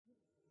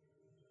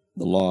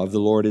The law of the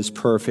Lord is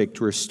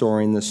perfect,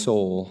 restoring the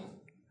soul.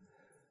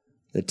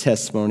 The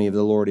testimony of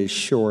the Lord is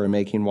sure,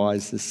 making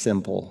wise the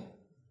simple.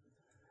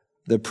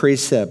 The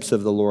precepts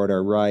of the Lord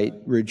are right,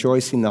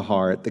 rejoicing the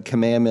heart. The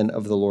commandment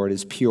of the Lord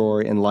is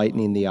pure,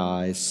 enlightening the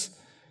eyes.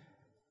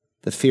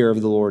 The fear of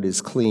the Lord is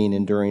clean,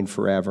 enduring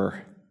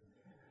forever.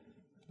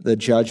 The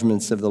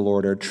judgments of the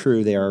Lord are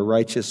true. They are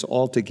righteous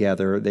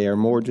altogether. They are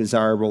more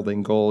desirable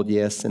than gold,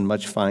 yes, and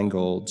much fine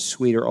gold,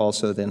 sweeter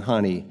also than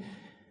honey,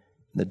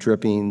 the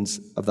drippings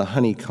of the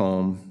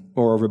honeycomb.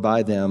 Moreover,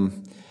 by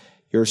them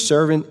your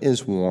servant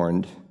is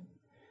warned,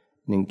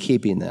 and in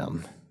keeping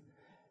them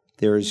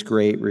there is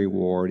great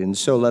reward. And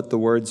so let the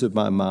words of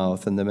my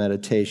mouth and the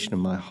meditation of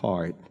my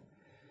heart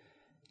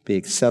be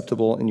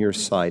acceptable in your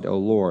sight, O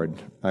Lord,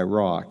 my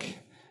rock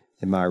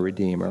and my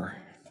redeemer.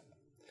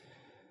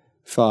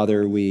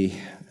 Father, we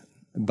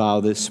bow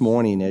this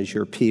morning as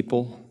your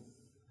people.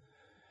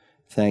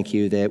 Thank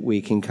you that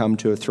we can come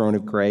to a throne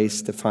of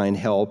grace to find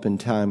help in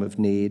time of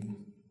need.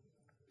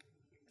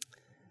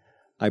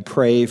 I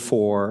pray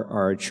for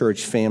our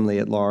church family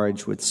at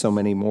large, with so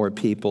many more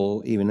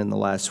people, even in the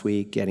last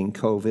week, getting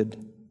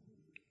COVID,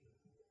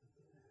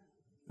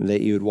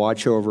 that you would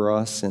watch over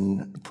us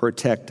and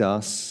protect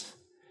us.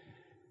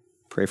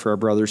 Pray for our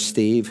brother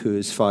Steve, who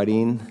is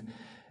fighting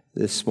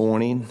this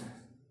morning.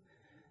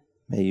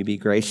 May you be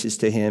gracious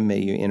to him. May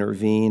you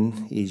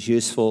intervene. He's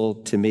useful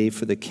to me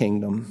for the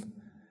kingdom.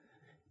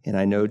 And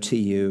I know to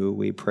you,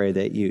 we pray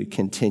that you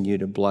continue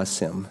to bless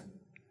him.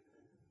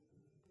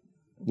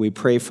 We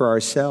pray for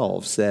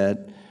ourselves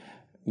that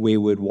we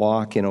would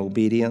walk in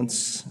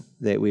obedience,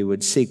 that we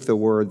would seek the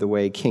word the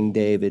way King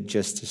David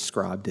just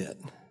described it.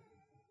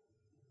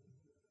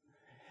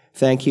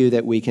 Thank you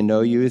that we can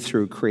know you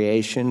through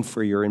creation,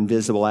 for your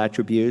invisible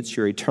attributes,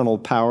 your eternal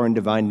power and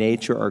divine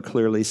nature are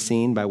clearly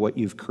seen by what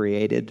you've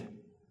created.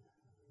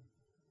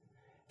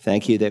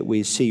 Thank you that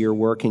we see your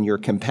work and your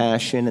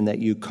compassion, and that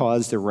you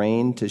cause the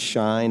rain to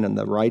shine on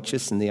the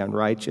righteous and the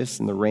unrighteous,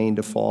 and the rain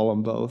to fall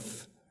on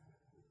both.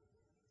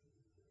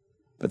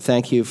 But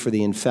thank you for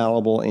the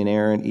infallible,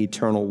 inerrant,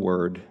 eternal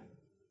word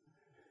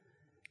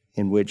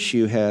in which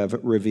you have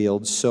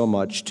revealed so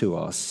much to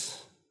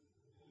us.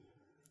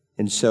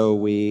 And so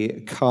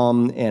we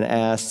come and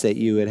ask that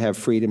you would have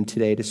freedom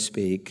today to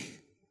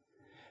speak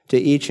to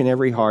each and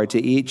every heart, to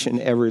each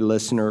and every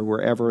listener,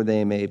 wherever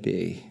they may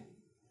be.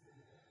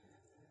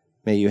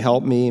 May you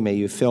help me, may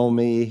you fill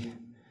me,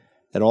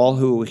 that all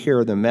who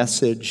hear the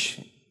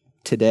message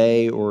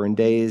today or in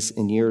days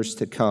and years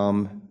to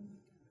come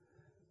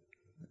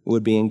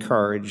would be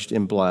encouraged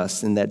and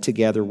blessed, and that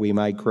together we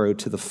might grow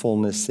to the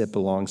fullness that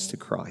belongs to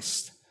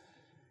Christ.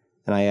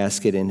 And I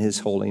ask it in his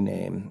holy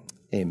name.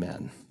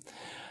 Amen.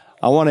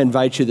 I want to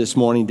invite you this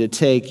morning to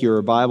take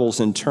your Bibles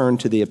and turn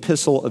to the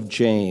Epistle of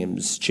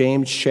James,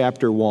 James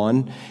chapter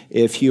 1.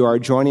 If you are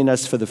joining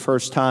us for the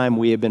first time,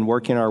 we have been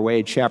working our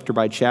way chapter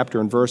by chapter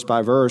and verse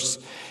by verse.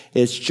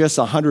 It's just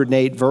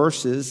 108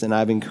 verses, and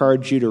I've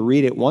encouraged you to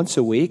read it once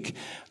a week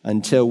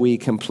until we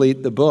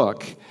complete the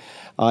book.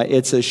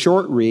 It's a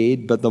short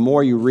read, but the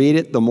more you read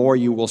it, the more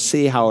you will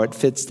see how it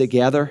fits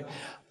together.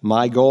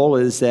 My goal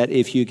is that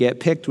if you get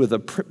picked with a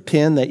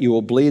pin, that you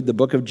will bleed the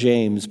book of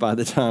James by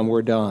the time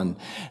we're done.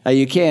 Now,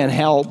 you can't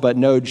help but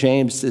know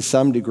James to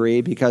some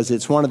degree because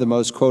it's one of the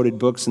most quoted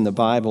books in the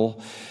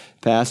Bible.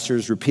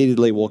 Pastors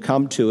repeatedly will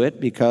come to it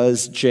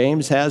because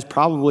James has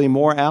probably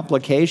more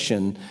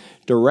application,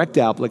 direct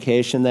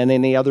application, than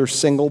any other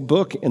single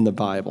book in the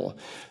Bible.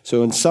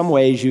 So in some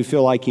ways you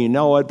feel like you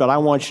know it, but I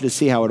want you to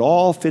see how it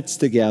all fits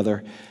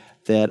together,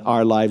 that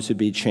our lives would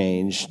be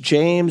changed.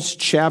 James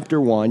chapter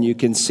 1, you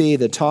can see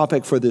the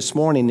topic for this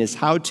morning is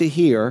how to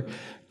hear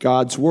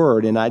God's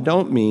word, and I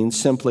don't mean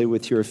simply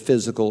with your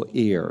physical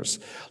ears.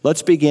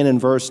 Let's begin in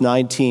verse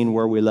 19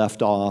 where we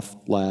left off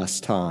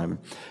last time.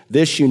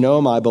 This you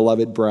know, my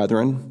beloved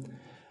brethren,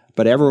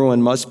 but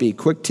everyone must be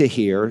quick to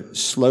hear,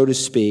 slow to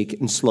speak,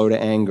 and slow to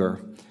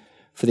anger.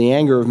 For the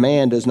anger of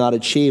man does not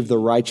achieve the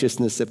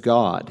righteousness of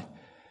God.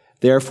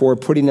 Therefore,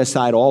 putting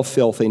aside all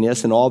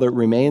filthiness and all that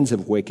remains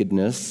of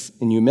wickedness,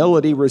 in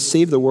humility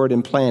receive the word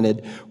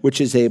implanted,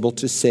 which is able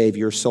to save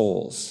your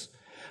souls.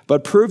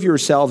 But prove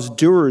yourselves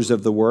doers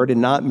of the word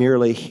and not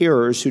merely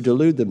hearers who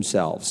delude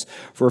themselves.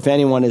 For if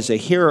anyone is a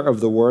hearer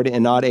of the word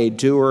and not a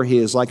doer, he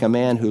is like a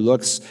man who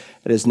looks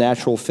at his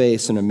natural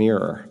face in a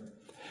mirror.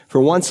 For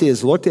once he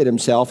has looked at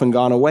himself and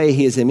gone away,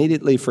 he has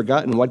immediately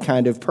forgotten what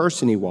kind of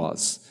person he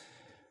was.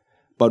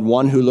 But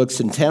one who looks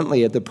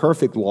intently at the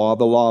perfect law,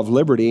 the law of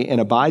liberty, and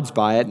abides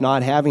by it,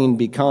 not having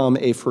become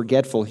a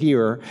forgetful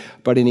hearer,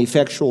 but an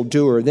effectual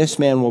doer, this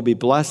man will be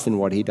blessed in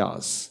what he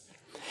does.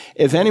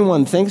 If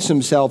anyone thinks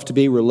himself to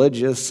be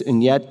religious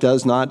and yet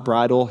does not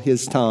bridle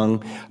his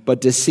tongue,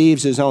 but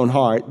deceives his own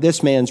heart,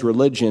 this man's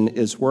religion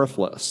is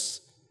worthless.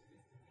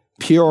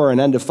 Pure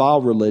and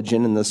undefiled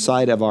religion in the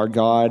sight of our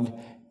God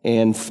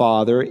and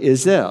Father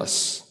is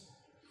this: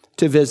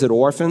 to visit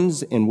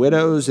orphans and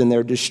widows in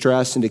their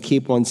distress and to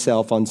keep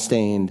oneself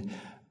unstained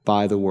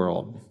by the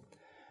world.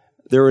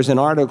 There was an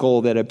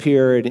article that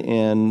appeared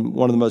in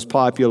one of the most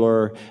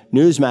popular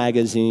news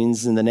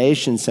magazines in the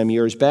nation some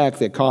years back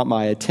that caught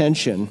my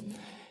attention.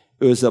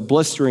 It was a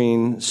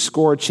blistering,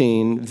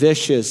 scorching,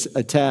 vicious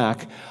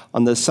attack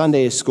on the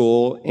Sunday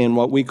school in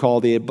what we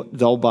call the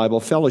Adult Bible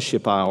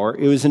Fellowship Hour.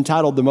 It was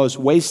entitled The Most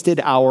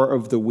Wasted Hour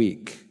of the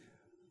Week.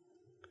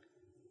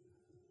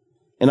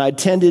 And I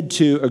tended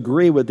to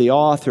agree with the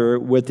author,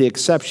 with the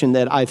exception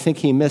that I think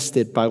he missed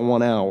it by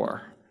 1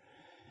 hour.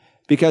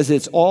 Because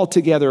it's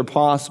altogether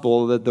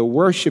possible that the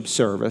worship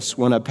service,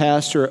 when a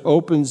pastor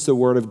opens the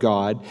Word of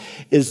God,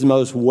 is the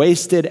most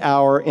wasted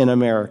hour in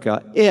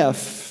America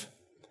if,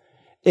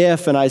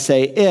 and I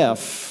say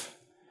if,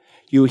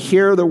 you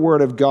hear the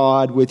Word of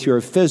God with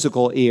your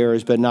physical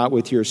ears, but not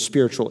with your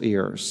spiritual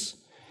ears.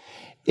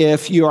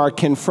 If you are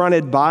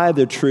confronted by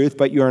the truth,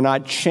 but you are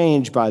not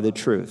changed by the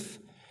truth.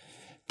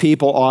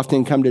 People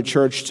often come to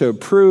church to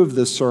approve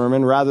the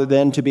sermon rather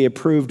than to be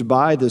approved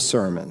by the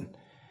sermon.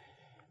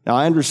 Now,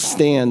 I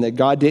understand that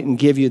God didn't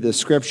give you the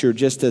scripture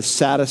just to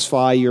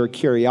satisfy your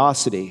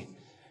curiosity.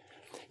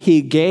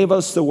 He gave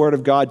us the Word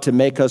of God to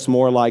make us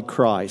more like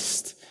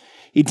Christ.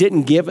 He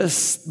didn't give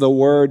us the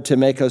Word to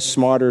make us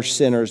smarter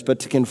sinners, but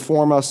to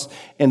conform us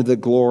into the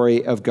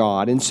glory of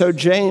God. And so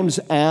James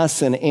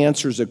asks and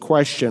answers a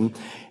question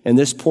in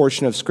this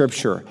portion of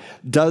Scripture.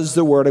 Does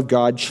the Word of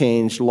God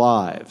change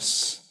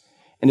lives?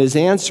 And his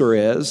answer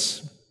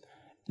is,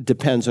 it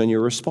depends on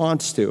your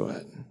response to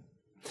it.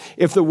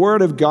 If the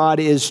Word of God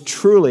is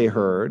truly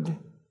heard,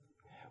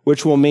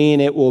 which will mean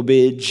it will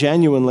be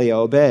genuinely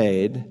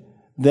obeyed,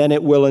 then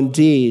it will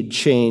indeed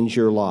change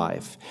your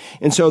life.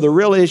 And so the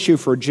real issue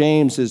for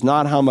James is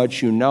not how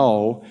much you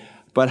know,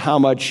 but how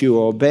much you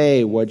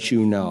obey what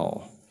you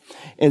know.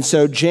 And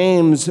so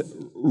James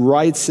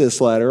writes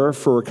this letter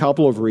for a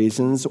couple of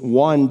reasons.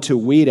 One, to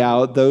weed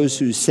out those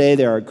who say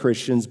they are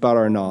Christians but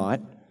are not.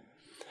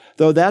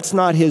 Though that's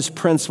not his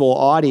principal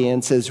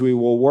audience as we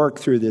will work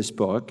through this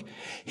book.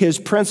 His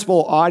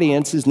principal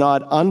audience is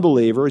not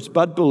unbelievers,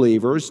 but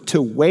believers,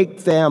 to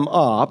wake them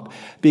up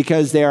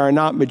because they are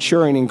not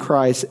maturing in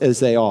Christ as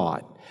they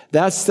ought.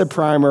 That's the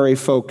primary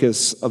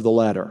focus of the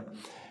letter.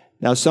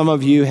 Now, some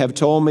of you have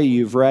told me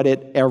you've read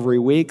it every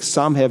week.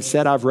 Some have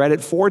said, I've read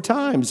it 4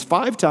 times,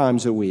 5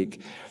 times a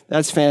week.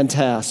 That's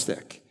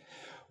fantastic.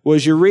 Well,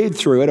 as you read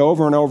through it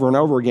over and over and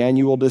over again,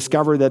 you will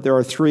discover that there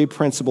are 3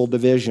 principal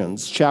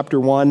divisions. Chapter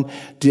 1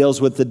 deals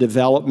with the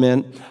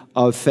development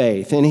of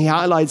faith, and he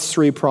highlights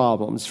 3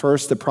 problems.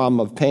 First, the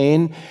problem of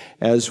pain,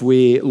 as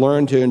we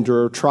learn to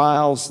endure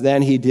trials.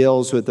 Then he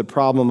deals with the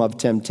problem of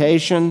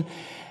temptation,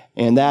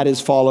 and that is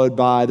followed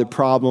by the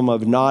problem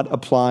of not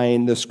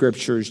applying the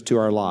Scriptures to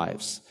our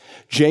lives.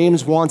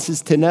 James wants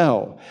us to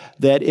know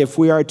that if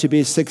we are to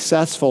be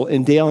successful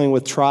in dealing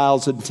with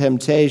trials and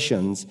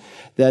temptations,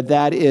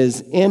 that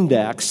is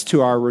indexed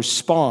to our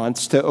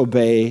response to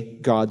obey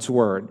God's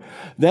Word.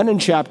 Then in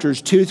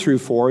chapters 2 through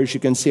 4, as you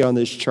can see on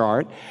this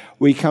chart,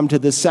 we come to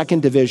the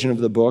second division of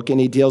the book, and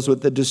he deals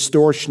with the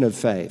distortion of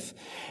faith.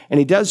 And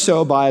he does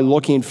so by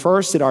looking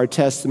first at our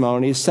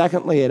testimony,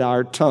 secondly at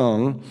our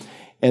tongue,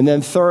 and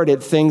then third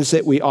at things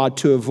that we ought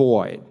to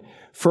avoid.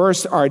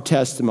 First, our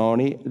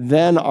testimony,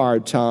 then our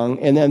tongue,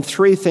 and then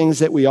 3 things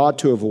that we ought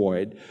to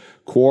avoid: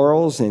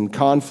 quarrels and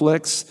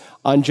conflicts,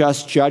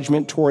 unjust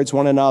judgment towards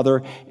one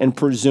another, and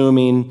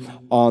presuming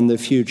on the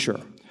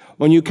future.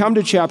 When you come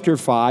to chapter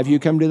 5, you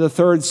come to the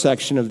 3rd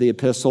section of the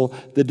epistle,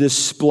 the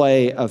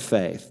display of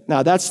faith.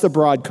 Now, that's the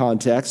broad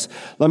context.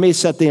 Let me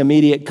set the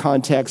immediate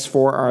context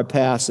for our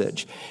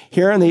passage.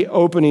 Here in the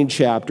opening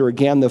chapter,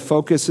 again, the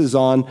focus is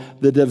on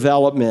the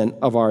development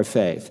of our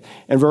faith.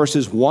 In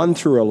verses 1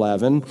 through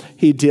 11,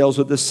 he deals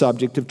with the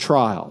subject of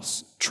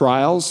trials.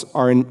 Trials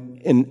are an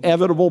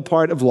inevitable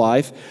part of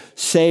life.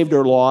 Saved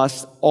or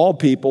lost, all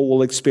people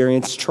will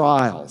experience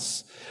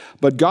trials.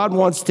 But God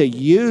wants to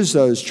use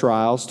those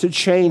trials to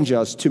change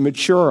us, to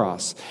mature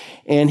us.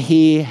 And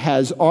he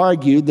has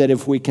argued that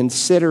if we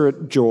consider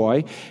it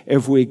joy,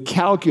 if we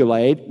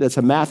calculate, that's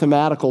a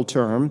mathematical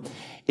term,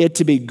 it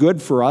to be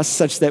good for us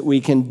such that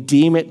we can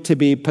deem it to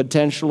be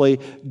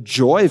potentially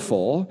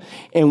joyful,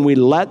 and we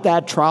let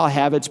that trial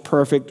have its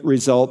perfect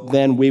result,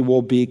 then we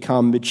will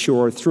become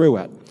mature through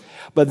it.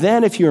 But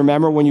then, if you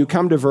remember, when you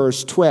come to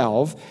verse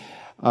 12,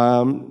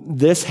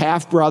 this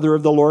half-brother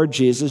of the Lord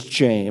Jesus,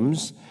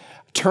 James,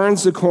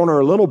 turns the corner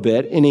a little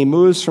bit, and he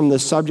moves from the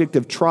subject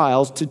of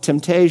trials to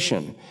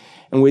temptation.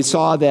 And we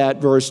saw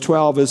that verse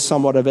 12 is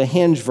somewhat of a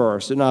hinge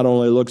verse. It not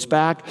only looks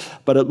back,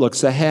 but it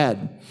looks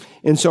ahead.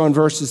 And so in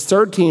verses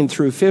 13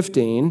 through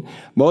 15,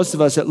 most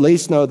of us at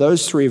least know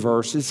those 3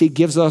 verses. He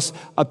gives us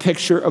a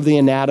picture of the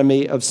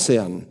anatomy of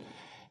sin.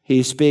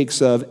 He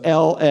speaks of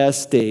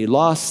LSD,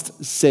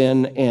 lust,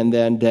 sin, and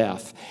then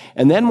death.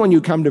 And then when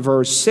you come to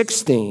verse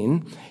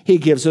 16, he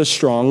gives a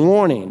strong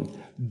warning.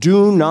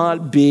 Do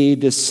not be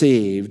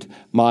deceived,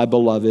 my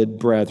beloved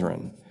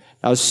brethren.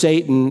 Now,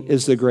 Satan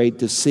is the great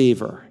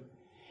deceiver,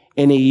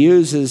 and he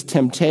uses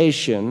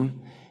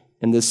temptation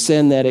and the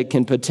sin that it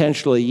can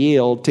potentially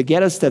yield to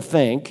get us to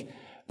think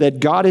that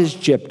God has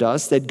gypped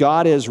us, that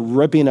God is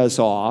ripping us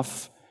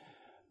off,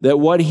 that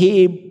what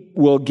he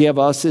will give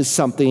us is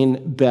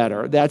something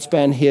better. That's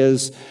been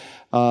his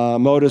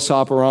modus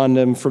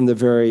operandum from the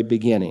very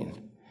beginning.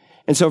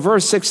 And so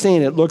verse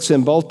 16, it looks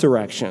in both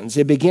directions.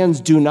 It begins,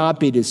 do not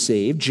be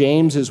deceived.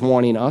 James is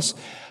warning us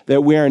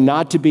that we are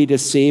not to be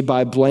deceived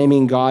by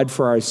blaming God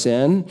for our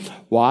sin.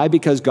 Why?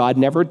 Because God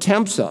never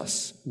tempts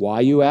us.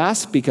 Why, you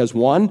ask? Because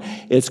one,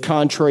 it's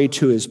contrary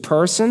to his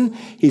person.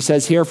 He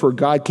says here, for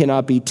God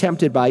cannot be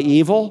tempted by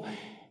evil.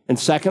 And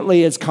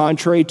secondly, it's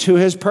contrary to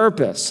his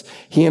purpose.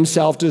 He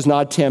himself does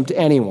not tempt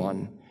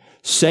anyone.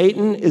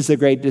 Satan is the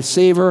great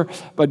deceiver,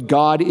 but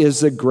God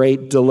is the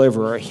great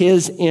deliverer.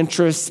 His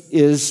interest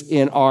is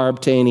in our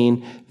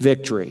obtaining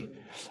victory.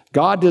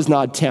 God does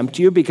not tempt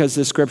you because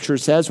the scripture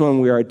says when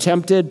we are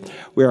tempted,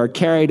 we are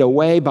carried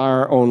away by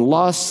our own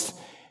lust.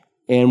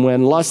 And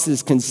when lust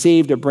is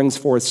conceived, it brings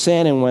forth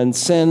sin. And when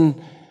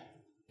sin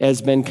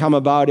has been come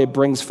about, it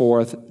brings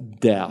forth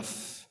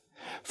death.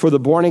 For the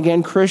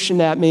born-again Christian,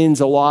 that means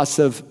a loss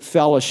of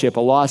fellowship,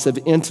 a loss of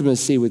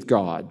intimacy with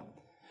God.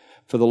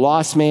 For the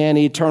lost man,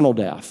 eternal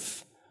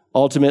death,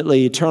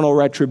 ultimately eternal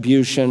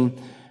retribution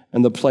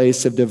and the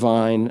place of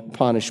divine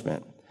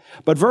punishment.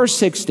 But verse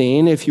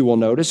 16, if you will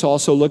notice,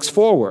 also looks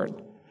forward,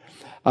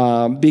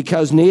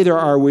 because neither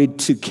are we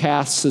to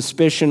cast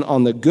suspicion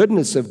on the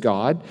goodness of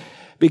God,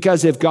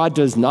 because if God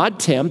does not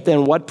tempt,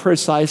 then what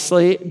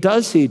precisely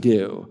does he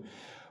do?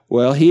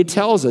 Well, he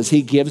tells us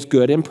he gives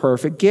good and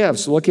perfect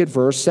gifts. Look at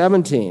verse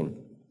 17.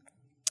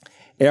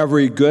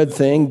 Every good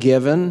thing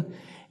given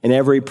and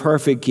every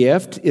perfect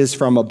gift is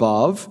from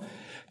above,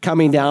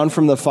 coming down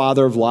from the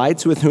Father of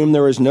lights, with whom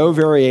there is no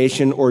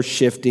variation or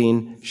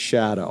shifting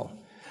shadow.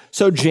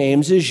 So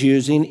James is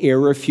using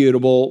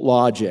irrefutable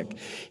logic.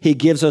 He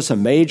gives us a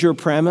major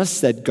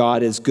premise that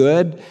God is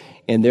good,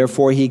 and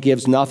therefore he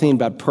gives nothing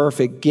but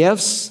perfect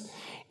gifts.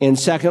 And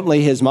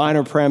secondly, his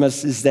minor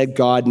premise is that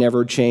God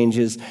never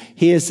changes.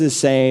 He is the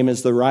same,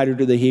 as the writer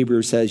to the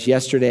Hebrews says,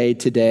 yesterday,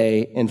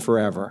 today, and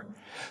forever.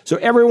 So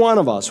every one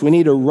of us, we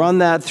need to run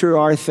that through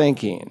our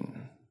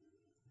thinking.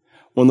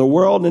 When the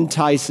world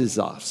entices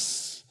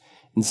us,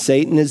 and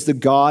Satan is the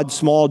God,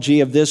 small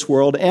g, of this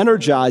world,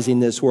 energizing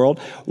this world,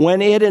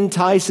 when it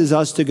entices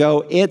us to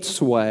go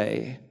its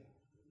way,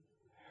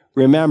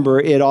 remember,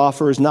 it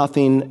offers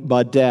nothing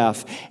but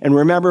death. And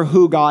remember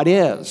who God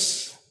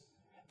is,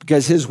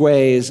 because his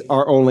ways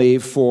are only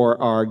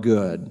for our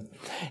good.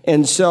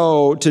 And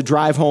so to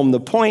drive home the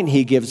point,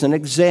 he gives an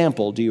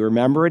example. Do you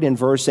remember it in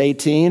verse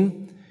 18?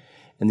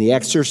 In the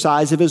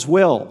exercise of his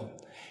will,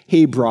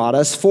 he brought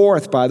us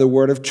forth by the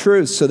word of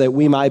truth so that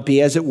we might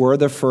be, as it were,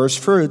 the first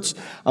fruits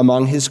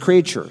among his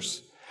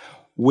creatures.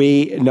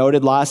 We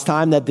noted last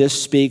time that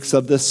this speaks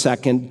of the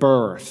second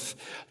birth.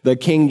 The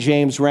King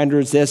James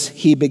renders this,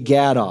 he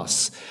begat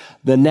us.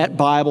 The Net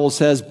Bible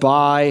says,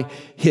 by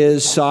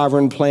his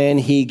sovereign plan,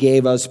 he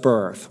gave us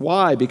birth.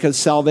 Why? Because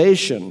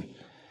salvation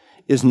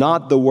is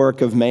not the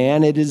work of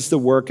man, it is the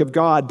work of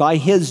God. By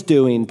his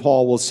doing,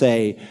 Paul will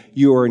say,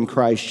 you are in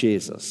Christ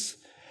Jesus.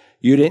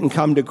 You didn't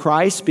come to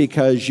Christ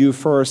because you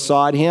first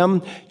sought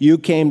him. You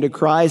came to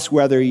Christ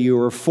whether you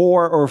were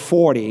 4 or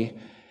 40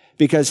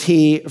 because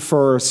he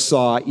first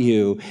sought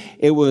you.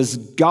 It was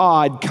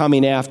God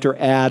coming after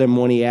Adam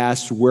when he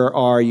asked, where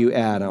are you,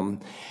 Adam?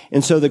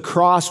 And so the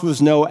cross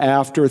was no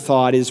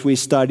afterthought as we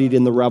studied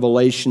in the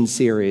Revelation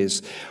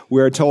series.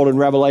 We are told in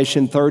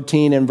Revelation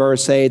 13 and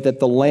verse 8 that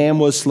the Lamb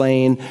was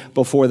slain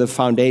before the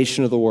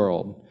foundation of the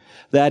world.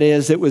 That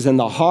is, it was in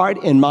the heart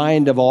and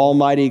mind of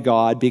Almighty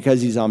God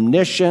because he's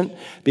omniscient,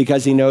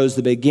 because he knows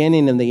the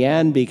beginning and the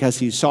end, because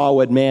he saw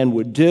what man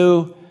would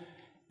do.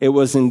 It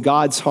was in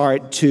God's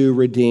heart to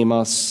redeem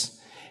us.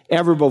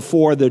 Ever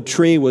before the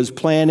tree was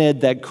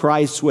planted that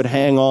Christ would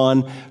hang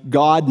on,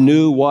 God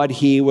knew what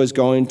he was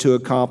going to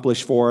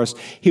accomplish for us.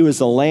 He was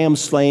the lamb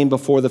slain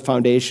before the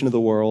foundation of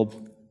the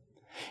world.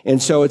 And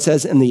so it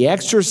says, in the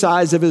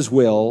exercise of his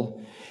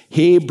will,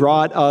 he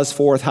brought us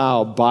forth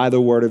how? By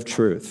the word of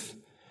truth.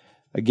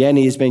 Again,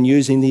 he's been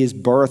using these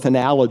birth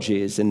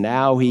analogies, and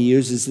now he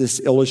uses this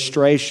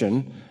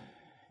illustration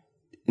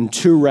in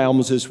two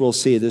realms, as we'll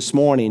see this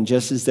morning.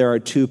 Just as there are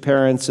two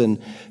parents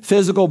in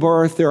physical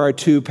birth, there are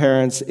two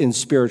parents in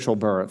spiritual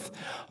birth.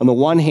 On the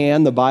one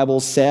hand, the Bible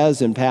says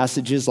in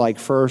passages like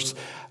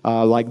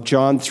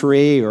John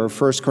 3 or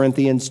 1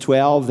 Corinthians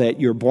 12 that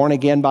you're born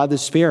again by the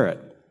Spirit.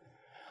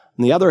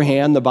 On the other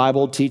hand, the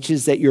Bible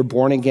teaches that you're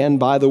born again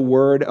by the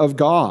Word of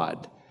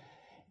God.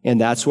 And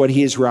that's what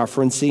he's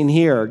referencing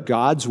here.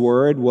 God's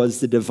word was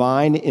the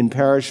divine,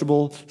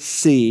 imperishable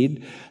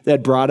seed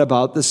that brought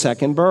about the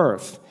second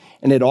birth.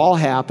 And it all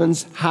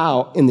happens,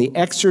 how? In the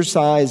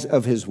exercise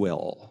of his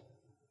will.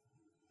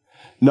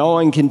 No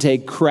one can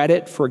take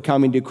credit for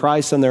coming to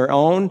Christ on their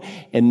own,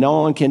 and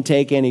no one can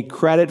take any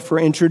credit for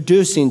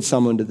introducing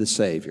someone to the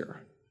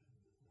Savior.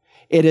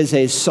 It is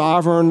a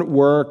sovereign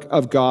work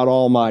of God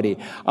Almighty.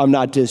 I'm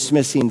not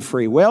dismissing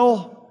free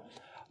will,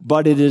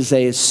 but it is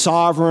a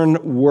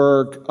sovereign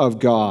work of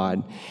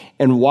God.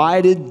 And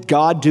why did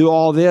God do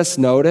all this?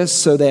 Notice,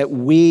 so that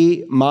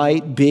we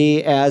might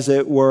be, as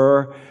it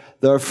were,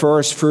 the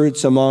first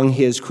fruits among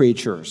his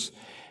creatures.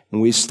 And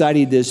we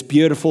studied this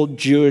beautiful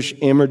Jewish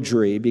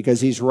imagery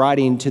because he's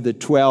writing to the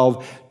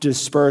 12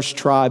 dispersed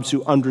tribes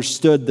who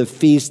understood the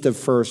Feast of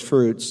First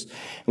Fruits.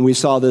 And we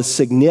saw the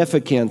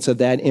significance of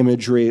that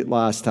imagery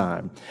last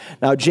time.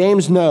 Now,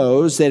 James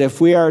knows that if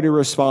we are to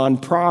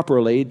respond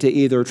properly to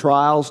either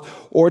trials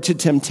or to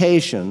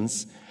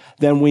temptations,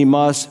 then we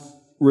must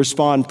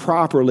respond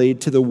properly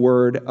to the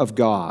Word of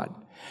God.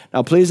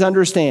 Now, please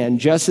understand,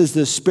 just as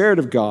the Spirit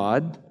of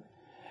God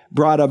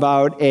brought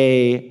about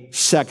a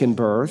second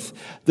birth,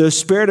 the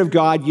Spirit of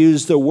God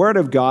used the Word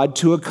of God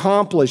to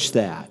accomplish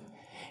that.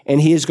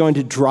 And he is going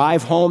to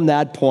drive home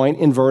that point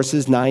in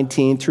verses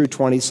 19 through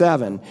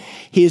 27.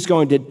 He is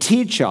going to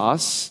teach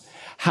us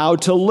how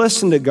to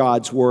listen to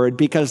God's Word,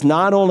 because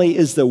not only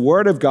is the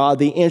Word of God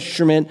the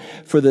instrument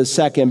for the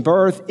second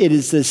birth, it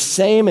is the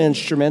same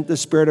instrument the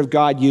Spirit of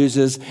God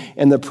uses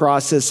in the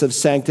process of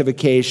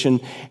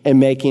sanctification and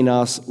making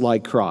us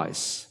like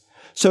Christ.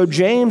 So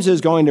James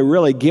is going to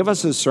really give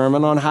us a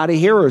sermon on how to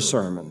hear a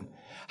sermon.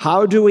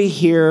 How do we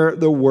hear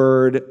the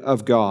Word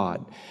of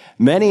God?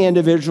 Many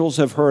individuals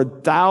have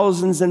heard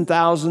thousands and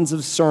thousands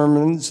of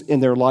sermons in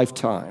their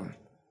lifetime.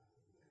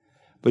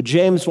 But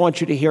James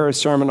wants you to hear a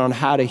sermon on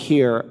how to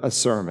hear a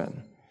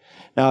sermon.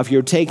 Now, if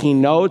you're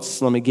taking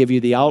notes, let me give you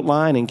the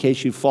outline. In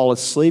case you fall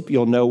asleep,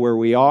 you'll know where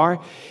we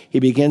are. He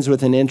begins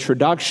with an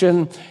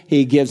introduction.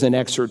 He gives an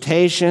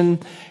exhortation.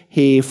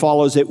 He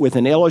follows it with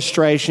an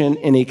illustration,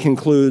 and he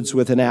concludes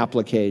with an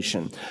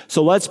application.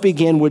 So let's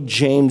begin with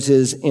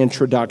James's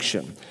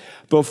introduction.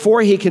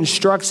 Before he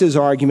constructs his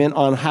argument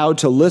on how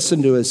to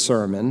listen to his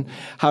sermon,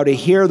 how to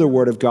hear the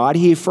Word of God,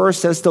 he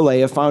first has to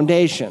lay a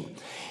foundation.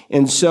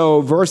 And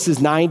so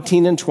verses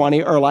 19 and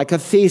 20 are like a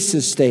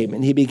thesis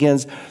statement. He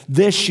begins,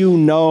 "This you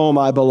know,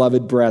 my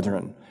beloved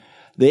brethren."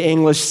 The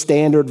English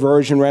Standard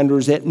Version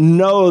renders it,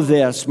 "Know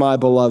this, my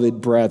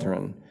beloved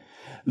brethren."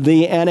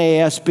 The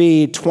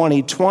NASB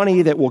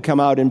 2020 that will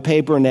come out in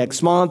paper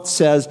next month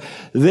says,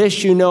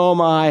 "This you know,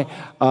 my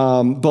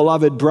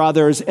beloved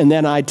brothers," and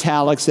then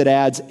italics it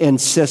adds, "and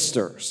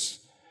sisters,"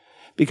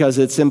 because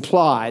it's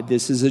implied.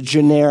 This is a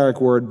generic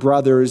word,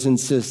 brothers and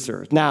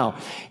sisters. Now,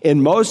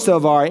 in most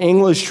of our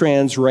English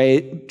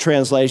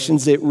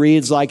translations, it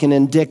reads like an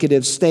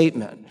indicative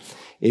statement.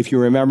 If you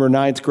remember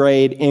ninth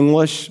grade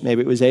English,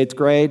 maybe it was eighth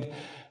grade,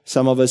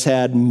 some of us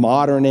had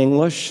modern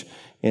English.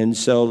 And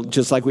so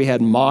just like we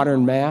had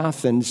modern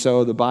math, and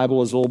so the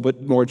Bible is a little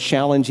bit more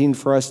challenging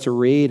for us to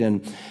read.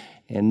 And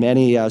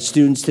many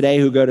students today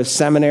who go to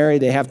seminary,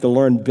 they have to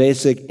learn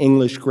basic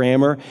English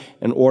grammar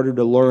in order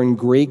to learn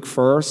Greek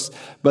first.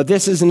 But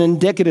this is an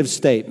indicative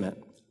statement.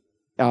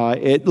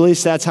 At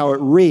least that's how it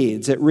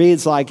reads. It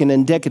reads like an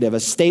indicative, a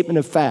statement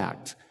of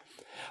fact.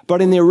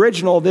 But in the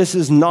original, this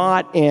is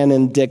not an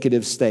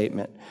indicative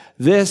statement.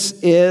 This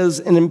is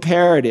an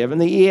imperative,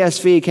 and the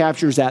ESV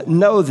captures that.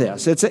 Know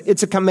this.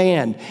 It's a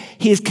command.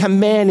 He's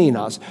commanding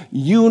us.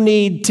 You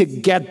need to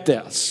get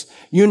this.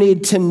 You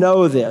need to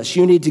know this.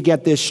 You need to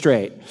get this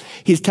straight.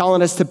 He's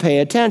telling us to pay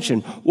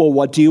attention. Well,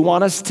 what do you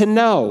want us to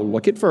know?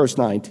 Look at verse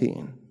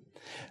 19.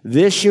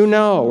 "This you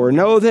know," or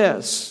 "know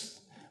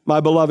this, my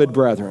beloved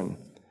brethren.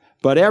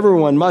 But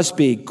everyone must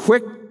be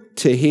quick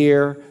to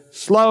hear,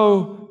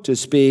 slow to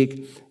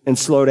speak, and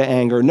slow to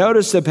anger."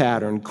 Notice the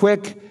pattern.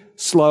 Quick,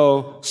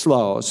 slow,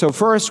 slow. So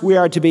first, we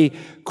are to be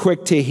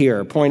quick to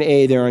hear. Point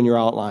A there on your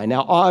outline.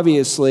 Now,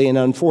 obviously and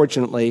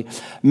unfortunately,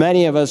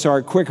 many of us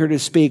are quicker to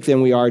speak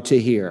than we are to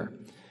hear.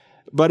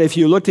 But if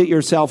you looked at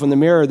yourself in the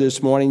mirror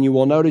this morning, you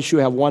will notice you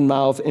have one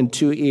mouth and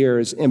two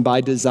ears, and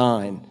by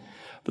design.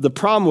 But the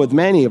problem with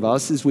many of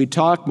us is we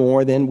talk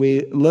more than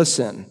we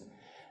listen.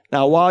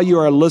 Now, while you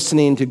are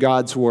listening to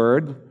God's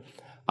Word,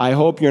 I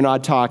hope you're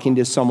not talking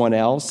to someone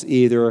else,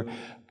 either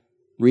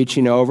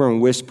reaching over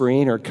and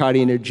whispering or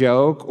cutting a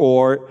joke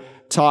or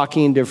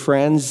talking to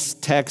friends,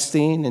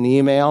 texting and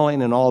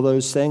emailing and all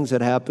those things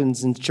that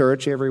happens in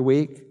church every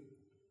week.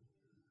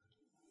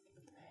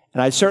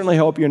 And I certainly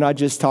hope you're not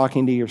just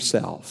talking to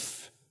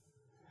yourself,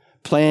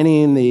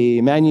 planning the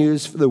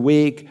menus for the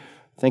week,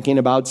 thinking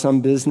about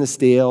some business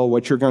deal,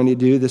 what you're going to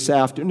do this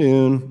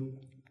afternoon,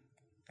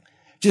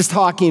 just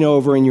talking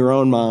over in your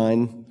own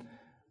mind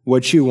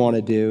what you want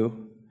to do.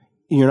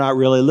 You're not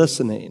really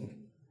listening.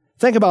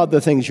 Think about the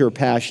things you're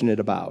passionate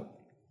about.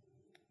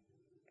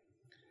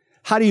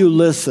 How do you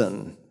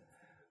listen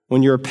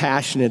when you're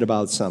passionate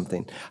about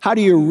something? How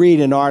do you read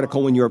an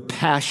article when you're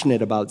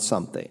passionate about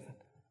something?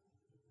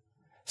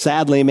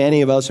 Sadly,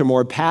 many of us are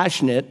more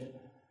passionate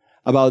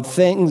about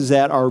things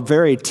that are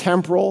very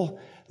temporal,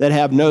 that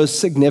have no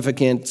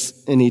significance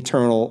and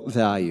eternal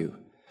value.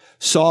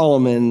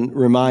 Solomon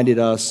reminded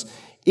us,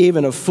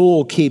 even a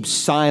fool keeps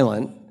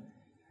silent.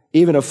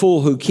 Even a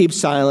fool who keeps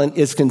silent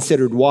is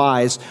considered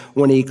wise.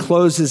 When he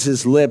closes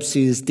his lips,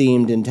 he is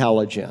deemed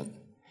intelligent.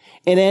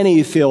 In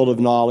any field of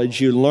knowledge,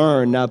 you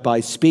learn not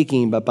by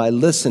speaking, but by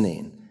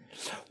listening.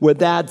 With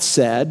that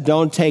said,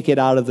 don't take it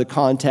out of the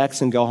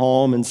context and go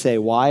home and say,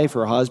 wife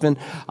or husband,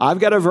 I've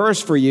got a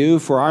verse for you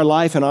for our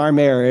life and our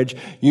marriage.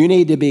 You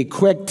need to be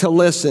quick to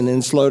listen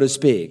and slow to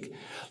speak.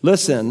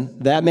 Listen,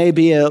 that may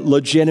be a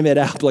legitimate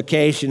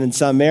application in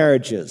some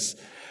marriages,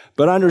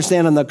 but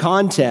understand in the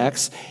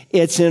context,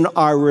 it's in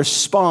our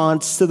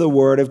response to the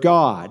Word of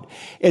God.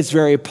 It's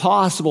very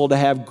possible to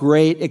have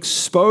great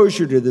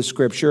exposure to the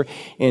Scripture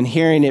in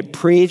hearing it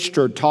preached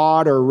or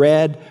taught or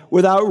read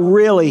without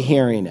really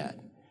hearing it.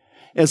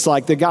 It's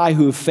like the guy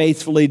who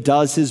faithfully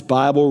does his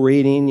Bible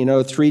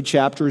reading, 3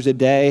 chapters a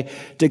day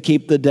to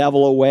keep the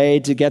devil away,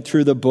 to get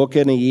through the book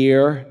in a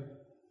year.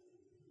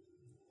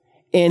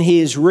 And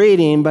he's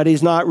reading, but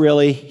he's not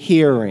really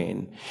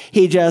hearing.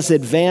 He just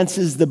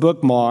advances the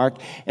bookmark,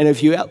 and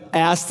if you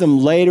asked him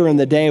later in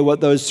the day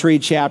what those 3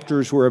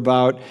 chapters were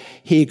about,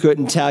 he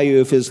couldn't tell you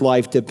if his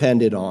life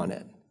depended on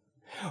it.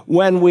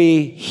 When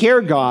we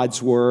hear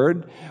God's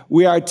word,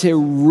 we are to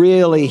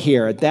really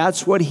hear it.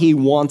 That's what he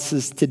wants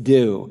us to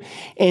do.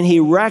 And he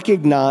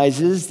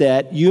recognizes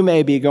that you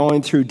may be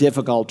going through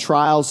difficult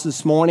trials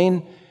this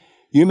morning.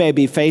 You may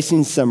be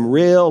facing some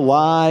real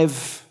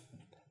live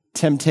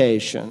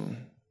temptation.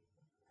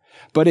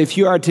 But if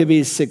you are to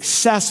be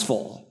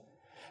successful,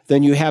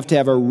 then you have to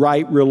have a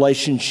right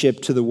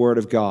relationship to the Word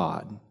of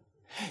God.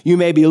 You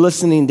may be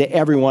listening to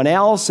everyone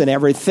else and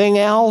everything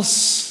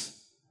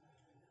else,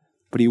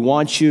 but he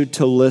wants you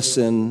to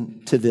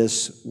listen to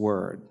this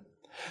Word.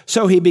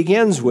 So he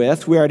begins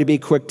with, we are to be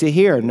quick to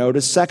hear.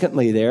 Notice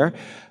secondly there,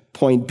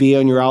 point B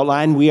on your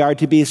outline, we are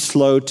to be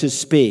slow to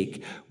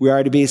speak. We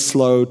are to be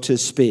slow to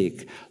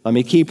speak. Let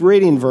me keep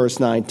reading verse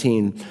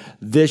 19.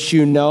 This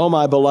you know,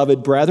 my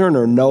beloved brethren,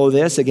 or know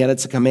this, again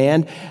it's a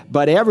command,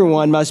 but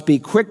everyone must be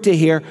quick to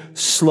hear,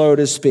 slow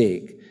to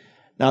speak.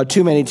 Now,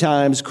 too many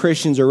times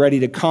Christians are ready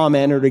to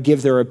comment or to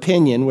give their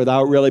opinion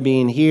without really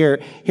being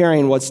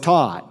hearing what's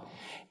taught.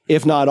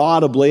 If not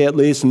audibly, at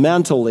least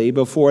mentally,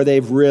 before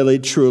they've really,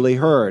 truly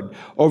heard.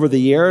 Over the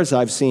years,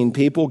 I've seen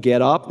people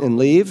get up and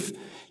leave.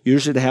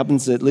 Usually it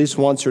happens at least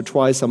once or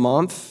twice a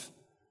month.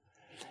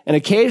 And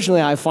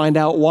occasionally I find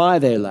out why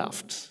they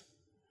left.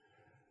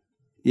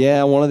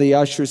 Yeah, one of the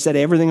ushers said,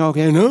 everything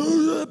okay?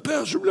 No,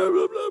 Pastor, blah,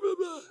 blah, blah, blah,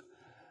 blah.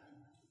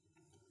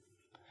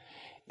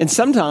 And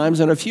sometimes,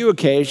 on a few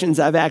occasions,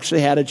 I've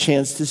actually had a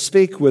chance to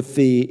speak with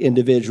the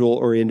individual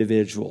or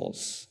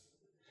individuals.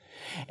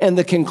 And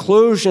the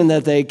conclusion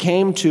that they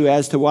came to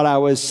as to what I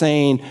was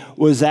saying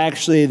was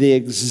actually the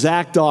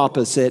exact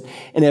opposite.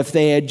 And if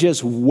they had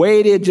just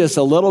waited just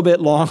a little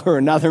bit longer,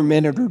 another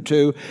minute or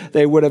two,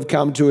 they would have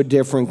come to a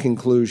different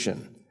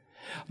conclusion.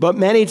 But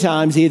many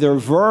times, either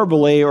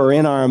verbally or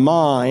in our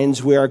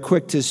minds, we are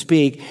quick to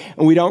speak,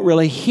 and we don't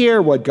really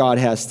hear what God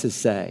has to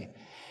say.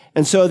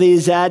 And so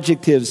these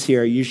adjectives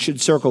here, you should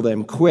circle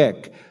them: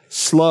 quick,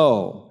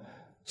 slow,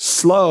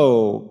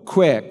 slow,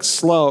 quick,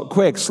 slow,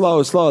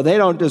 slow. They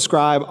don't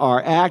describe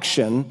our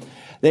action.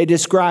 They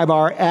describe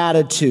our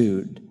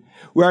attitude.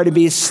 We are to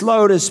be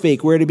slow to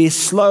speak. We're to be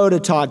slow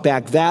to talk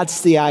back.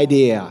 That's the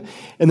idea.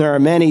 And there are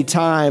many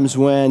times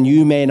when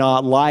you may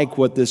not like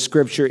what the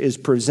Scripture is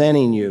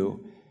presenting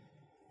you,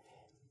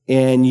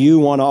 and you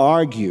want to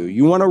argue.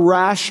 You want to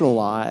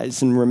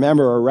rationalize. And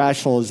remember, a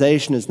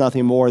rationalization is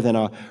nothing more than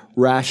a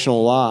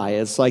rational lie.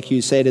 It's like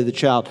you say to the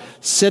child,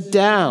 sit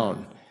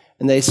down.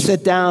 And they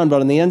sit down,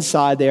 but on the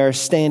inside, they are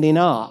standing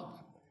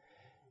up.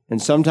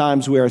 And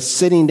sometimes we are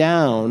sitting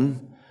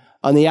down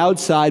on the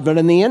outside, but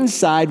on the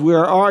inside, we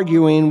are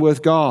arguing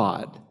with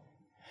God.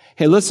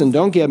 Hey, listen,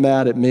 don't get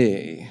mad at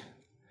me.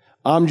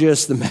 I'm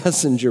just the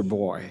messenger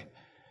boy.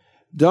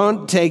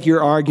 Don't take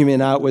your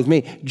argument out with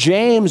me.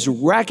 James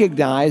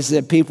recognized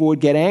that people would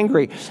get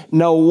angry.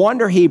 No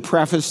wonder he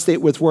prefaced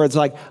it with words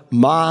like,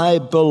 my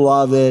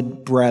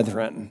beloved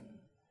brethren.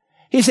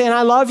 He's saying,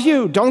 I love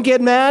you. Don't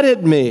get mad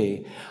at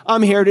me.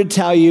 I'm here to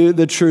tell you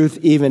the truth,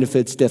 even if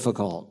it's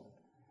difficult.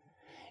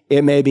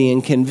 It may be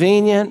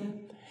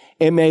inconvenient.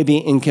 It may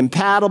be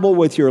incompatible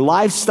with your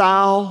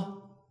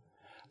lifestyle.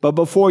 But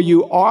before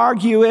you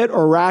argue it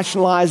or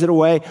rationalize it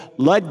away,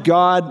 let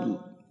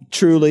God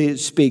truly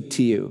speak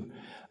to you.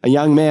 A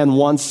young man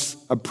once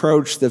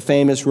approached the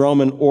famous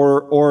Roman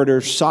orator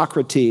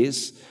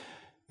Socrates.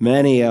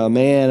 Many a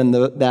man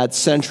in that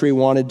century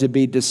wanted to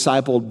be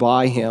discipled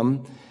by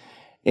him.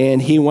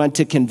 And he went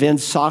to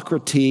convince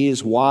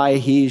Socrates why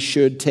he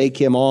should take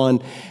him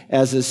on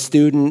as a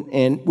student.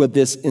 And with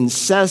this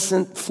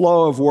incessant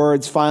flow of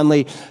words,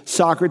 finally,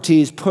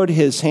 Socrates put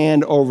his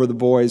hand over the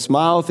boy's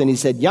mouth and he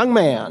said, young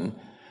man,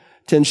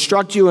 to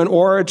instruct you in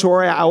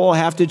oratory, I will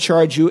have to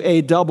charge you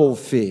a double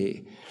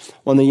fee.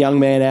 When the young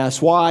man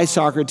asked why,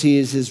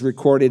 Socrates is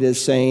recorded as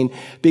saying,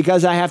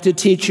 because I have to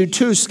teach you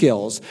 2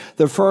 skills.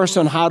 The first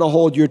on how to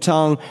hold your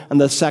tongue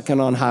and the second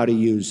on how to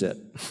use it.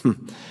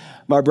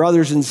 My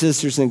brothers and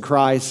sisters in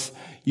Christ,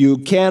 you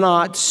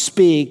cannot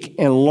speak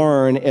and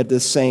learn at the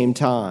same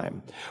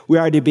time. We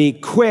are to be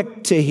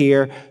quick to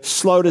hear,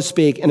 slow to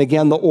speak, and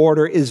again, the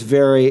order is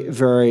very,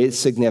 very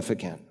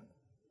significant.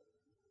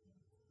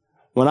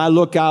 When I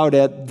look out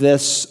at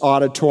this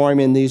auditorium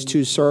in these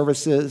 2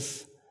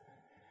 services,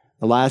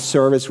 The last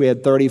service, we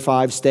had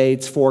 35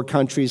 states, 4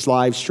 countries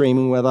live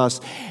streaming with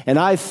us. And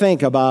I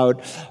think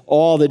about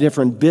all the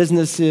different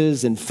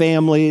businesses and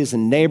families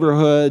and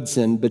neighborhoods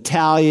and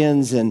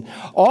battalions and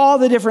all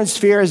the different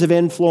spheres of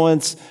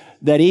influence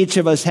that each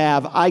of us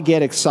have. I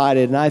get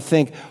excited and I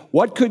think,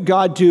 what could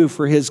God do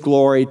for his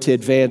glory to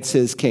advance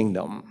his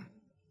kingdom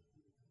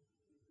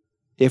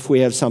if we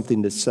have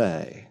something to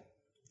say?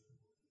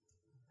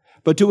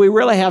 But do we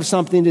really have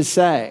something to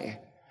say?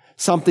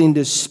 Something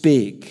to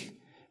speak?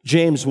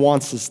 James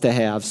wants us to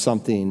have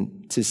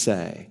something to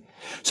say.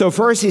 So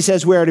first he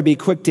says we are to be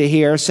quick to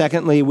hear.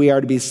 Secondly, we are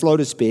to be slow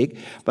to speak.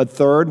 But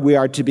third, we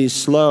are to be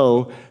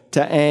slow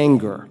to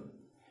anger.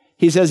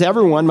 He says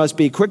everyone must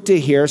be quick to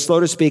hear, slow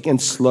to speak,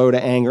 and slow to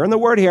anger. And the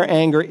word here,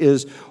 anger,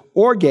 is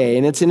orge,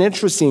 and it's an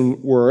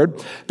interesting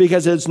word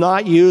because it's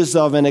not used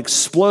of an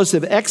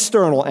explosive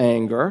external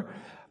anger,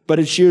 but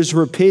it's used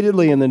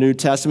repeatedly in the New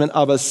Testament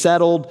of a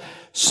settled,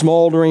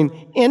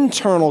 smoldering,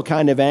 internal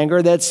kind of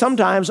anger that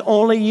sometimes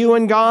only you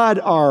and God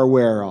are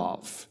aware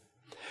of.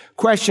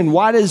 Question,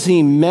 why does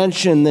he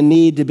mention the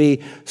need to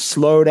be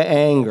slow to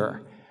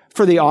anger?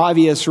 For the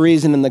obvious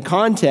reason in the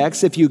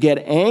context, if you get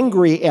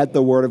angry at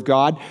the Word of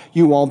God,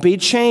 you won't be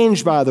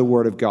changed by the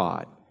Word of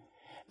God.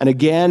 And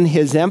again,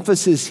 his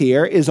emphasis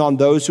here is on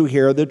those who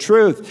hear the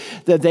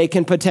truth, that they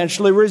can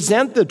potentially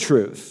resent the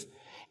truth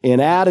in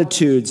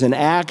attitudes and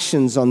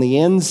actions on the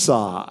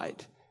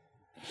inside.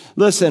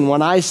 Listen,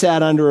 when I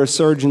sat under a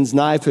surgeon's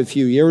knife a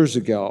few years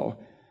ago,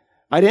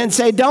 I didn't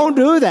say, don't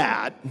do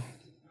that.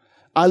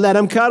 I let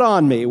him cut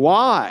on me.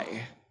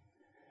 Why?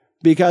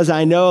 Because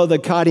I know the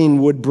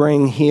cutting would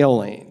bring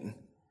healing.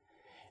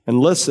 And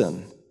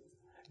listen,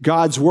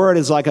 God's word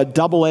is like a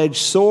double-edged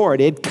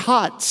sword. It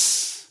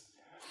cuts.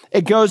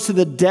 It goes to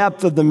the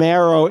depth of the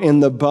marrow in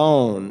the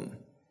bone.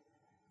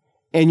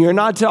 And you're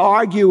not to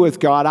argue with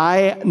God.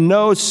 I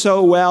know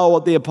so well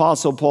what the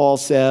Apostle Paul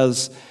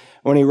says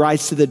when he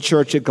writes to the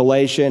church at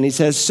Galatia, and he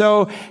says,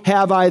 so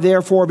have I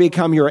therefore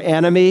become your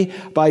enemy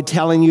by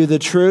telling you the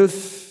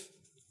truth?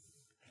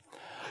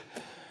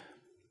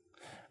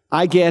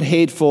 I get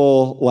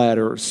hateful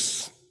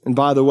letters. And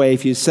by the way,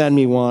 if you send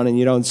me one and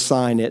you don't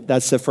sign it,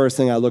 that's the first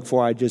thing I look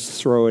for. I just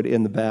throw it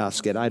in the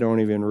basket. I don't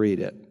even read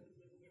it.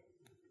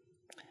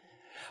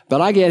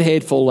 But I get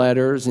hateful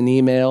letters and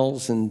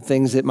emails and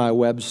things at my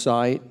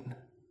website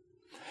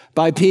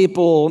by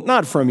people,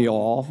 not from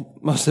y'all.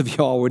 Most of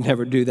y'all would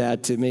never do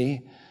that to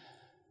me.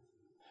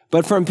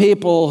 But from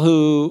people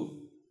who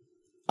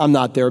I'm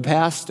not their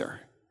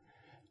pastor.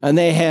 And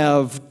they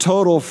have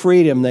total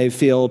freedom, they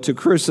feel, to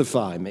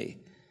crucify me.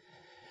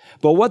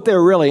 But what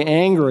they're really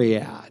angry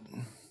at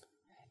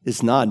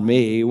is not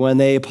me. When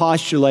they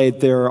postulate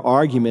their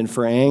argument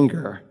for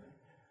anger,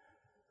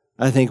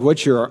 I think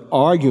what you're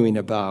arguing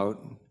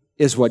about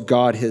is what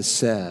God has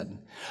said.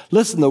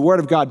 Listen, the Word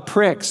of God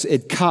pricks,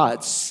 it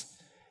cuts,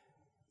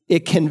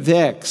 it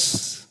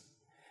convicts.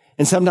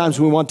 And sometimes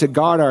we want to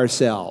guard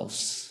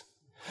ourselves.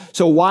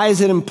 So why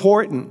is it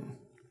important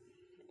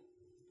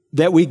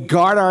that we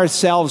guard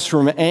ourselves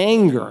from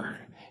anger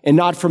and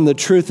not from the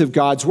truth of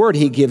God's word?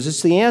 He gives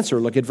us the answer.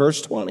 Look at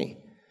verse 20.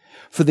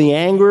 For the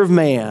anger of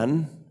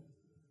man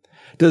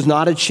does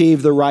not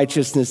achieve the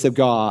righteousness of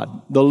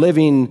God. The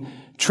Living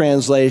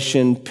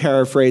Translation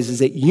paraphrases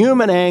it.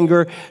 Human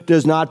anger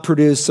does not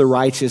produce the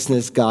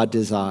righteousness God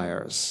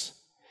desires.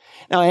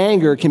 Now,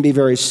 anger can be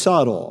very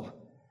subtle.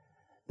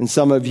 And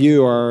some of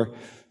you are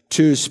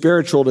too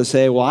spiritual to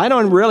say, well, I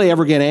don't really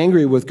ever get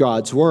angry with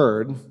God's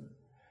word.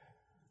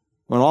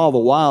 When all the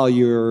while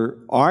you're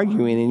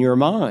arguing in your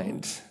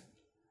mind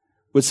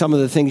with some of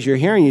the things you're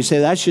hearing. You say,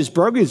 that's just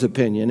Brogy's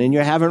opinion, and you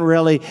haven't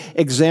really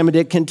examined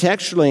it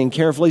contextually and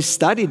carefully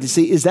studied to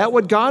see, is that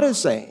what God is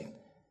saying?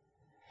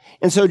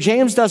 And so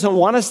James doesn't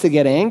want us to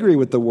get angry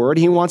with the word.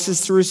 He wants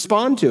us to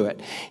respond to it.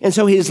 And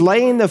so he's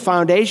laying the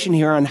foundation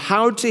here on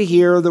how to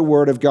hear the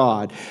word of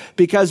God.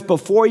 Because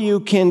before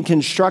you can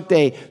construct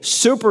a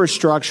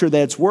superstructure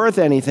that's worth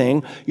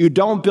anything, you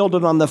don't build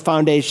it on the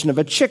foundation of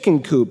a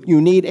chicken coop.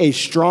 You need a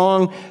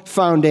strong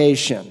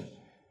foundation.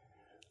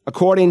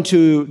 According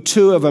to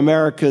two of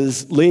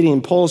America's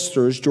leading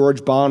pollsters,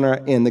 George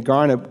Bonner and the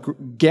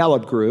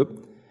Gallup Group,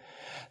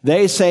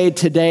 they say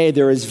today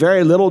there is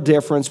very little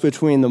difference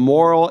between the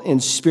moral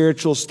and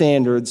spiritual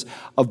standards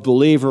of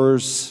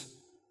believers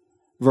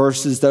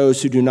versus those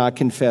who do not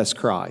confess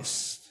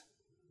Christ.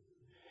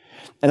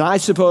 And I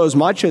suppose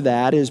much of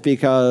that is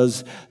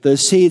because the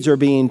seeds are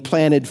being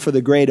planted for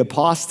the great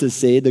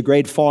apostasy, the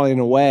great falling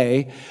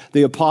away,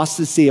 the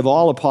apostasy of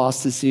all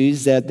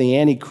apostasies that the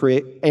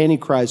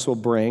Antichrist will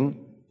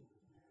bring.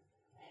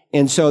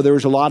 And so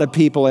there's a lot of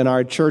people in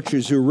our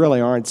churches who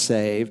really aren't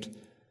saved.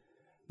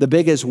 The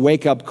biggest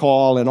wake-up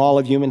call in all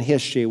of human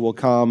history will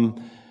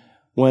come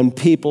when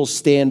people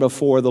stand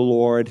before the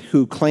Lord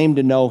who claim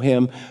to know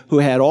him, who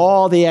had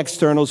all the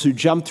externals, who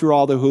jumped through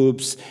all the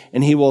hoops,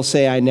 and he will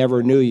say, I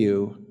never knew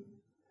you.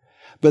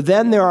 But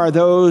then there are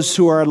those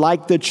who are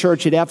like the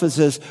church at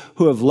Ephesus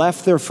who have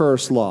left their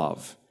first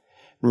love.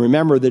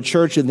 Remember, the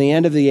church at the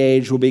end of the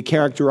age will be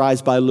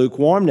characterized by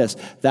lukewarmness.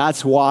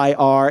 That's why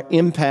our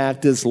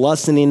impact is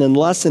lessening and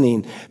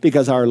lessening,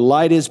 because our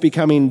light is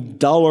becoming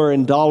duller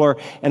and duller,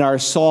 and our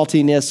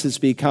saltiness is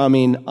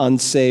becoming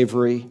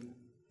unsavory.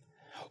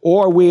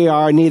 Or we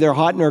are neither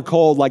hot nor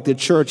cold like the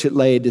church at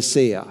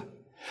Laodicea.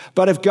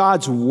 But if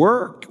God's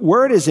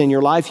word is in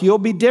your life, you'll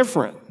be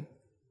different.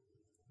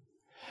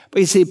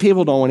 But you see,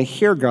 people don't want to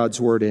hear God's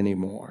word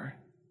anymore.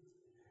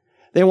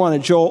 They want a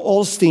Joel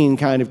Osteen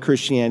kind of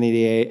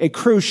Christianity, a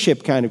cruise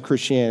ship kind of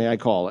Christianity, I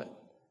call it.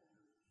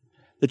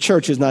 The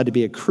church is not to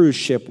be a cruise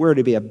ship. We're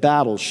to be a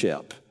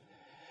battleship.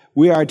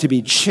 We are to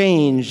be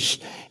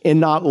changed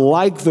and not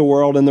like the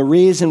world. And the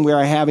reason we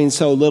are having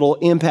so little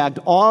impact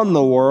on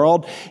the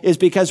world is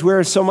because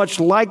we're so much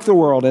like the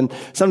world. And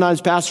sometimes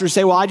pastors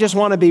say, well, I just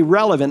want to be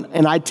relevant.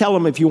 And I tell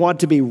them, if you want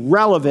to be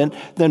relevant,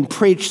 then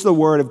preach the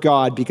word of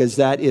God, because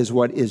that is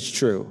what is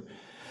true.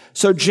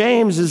 So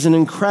James is an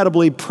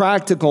incredibly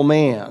practical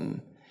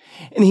man,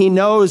 and he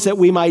knows that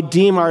we might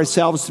deem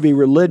ourselves to be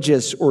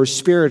religious or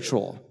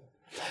spiritual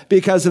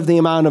because of the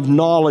amount of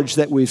knowledge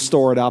that we've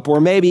stored up,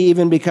 or maybe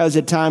even because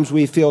at times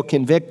we feel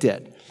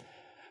convicted.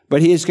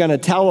 But he's going to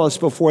tell us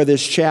before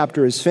this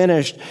chapter is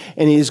finished,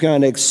 and he's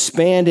going to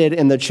expand it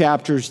in the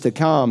chapters to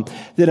come,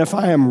 that if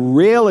I am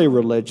really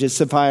religious,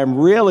 if I am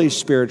really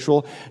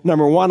spiritual,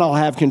 number one, I'll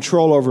have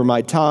control over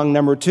my tongue.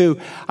 Number two,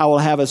 I will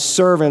have a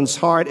servant's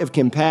heart of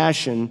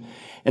compassion.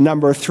 And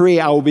number three,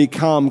 I will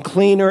become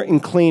cleaner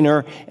and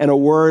cleaner in a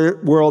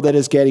world that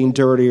is getting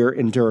dirtier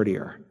and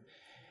dirtier.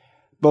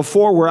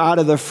 Before we're out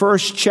of the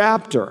first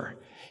chapter,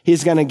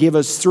 he's going to give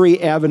us three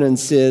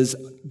evidences,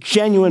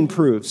 genuine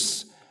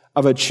proofs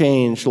of a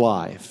changed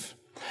life.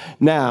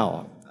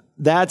 Now,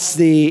 that's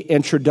the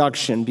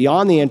introduction.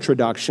 Beyond the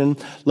introduction,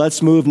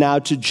 let's move now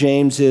to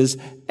James's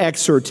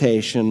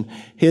exhortation,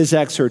 his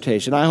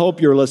exhortation. I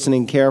hope you're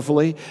listening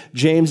carefully.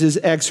 James's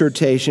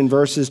exhortation,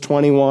 verses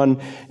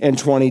 21 and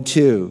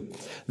 22.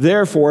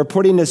 Therefore,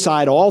 putting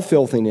aside all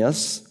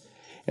filthiness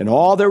and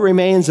all that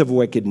remains of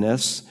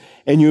wickedness,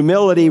 in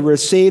humility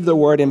receive the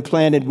word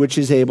implanted, which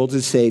is able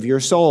to save your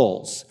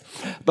souls.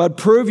 But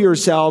prove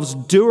yourselves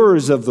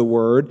doers of the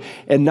word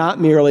and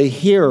not merely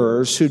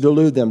hearers who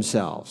delude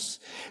themselves.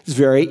 It's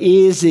very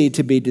easy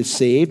to be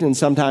deceived, and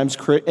sometimes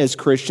as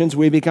Christians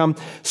we become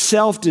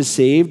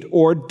self-deceived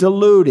or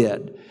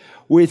deluded.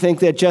 We think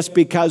that just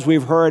because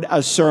we've heard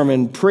a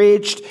sermon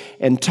preached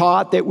and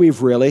taught that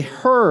we've really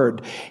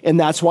heard. And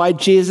that's why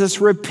Jesus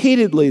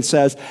repeatedly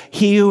says,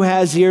 he who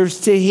has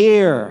ears to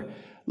hear,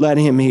 let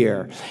him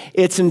hear.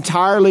 It's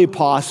entirely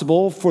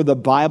possible for the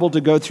Bible to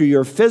go through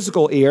your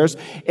physical ears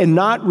and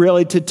not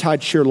really to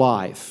touch your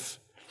life.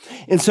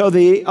 And so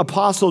the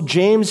Apostle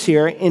James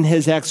here in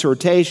his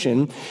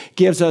exhortation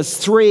gives us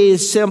three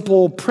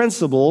simple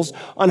principles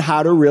on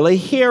how to really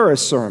hear a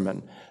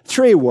sermon.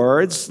 Three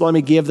words. Let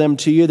me give them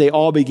to you. They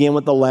all begin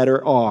with the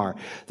letter R.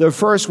 The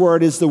first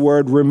word is the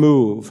word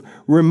remove.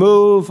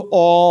 Remove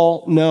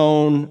all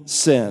known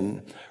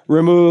sin.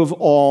 Remove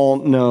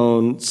all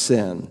known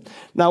sin.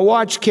 Now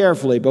watch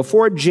carefully.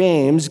 Before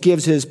James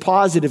gives his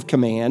positive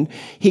command,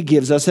 he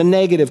gives us a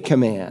negative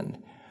command.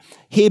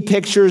 He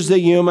pictures the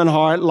human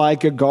heart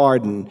like a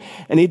garden.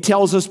 And he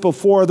tells us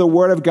before the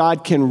word of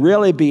God can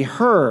really be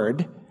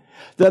heard,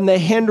 then the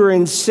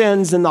hindering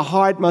sins in the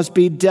heart must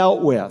be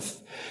dealt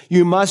with.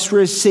 You must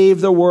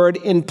receive the word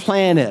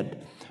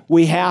implanted.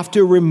 We have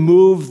to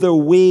remove the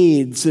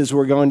weeds, as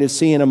we're going to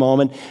see in a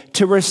moment,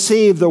 to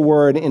receive the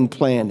word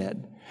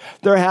implanted.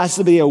 There has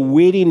to be a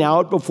weeding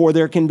out before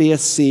there can be a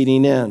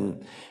seeding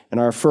in. In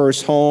our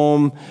first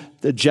home,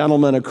 the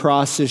gentleman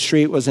across the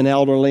street was an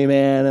elderly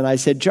man, and I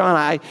said,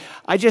 John,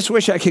 I just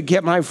wish I could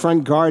get my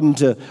front garden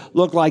to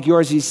look like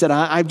yours. He said,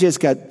 I've just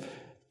got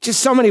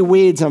so many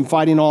weeds I'm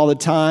fighting all the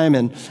time,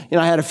 and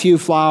I had a few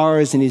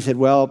flowers, and he said,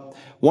 well,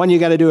 one, you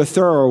got to do a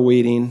thorough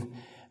weeding,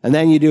 and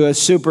then you do a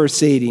super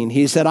seeding.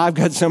 He said, I've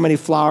got so many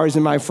flowers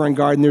in my front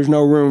garden, there's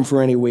no room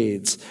for any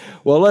weeds.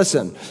 Well,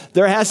 listen,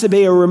 there has to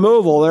be a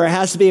removal. There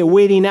has to be a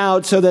weeding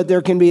out so that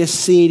there can be a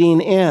seeding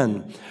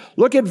in.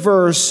 Look at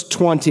verse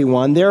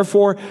 21.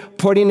 Therefore,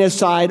 putting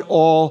aside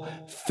all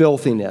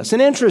filthiness.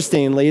 And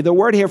interestingly, the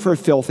word here for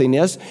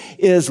filthiness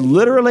is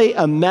literally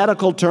a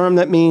medical term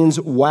that means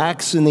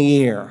wax in the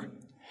ear.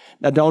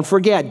 Now, don't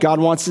forget, God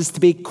wants us to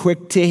be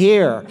quick to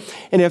hear.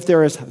 And if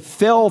there is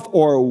filth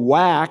or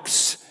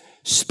wax,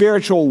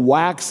 spiritual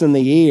wax in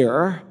the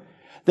ear,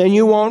 then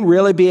you won't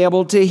really be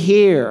able to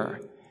hear.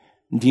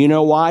 Do you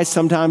know why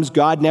sometimes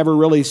God never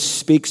really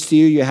speaks to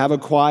you? You have a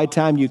quiet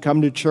time, you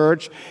come to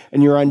church,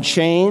 and you're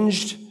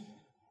unchanged.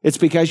 It's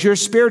because your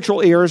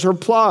spiritual ears are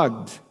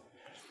plugged.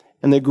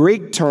 And the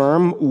Greek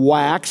term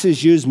wax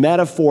is used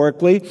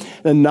metaphorically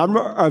in a number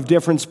of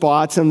different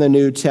spots in the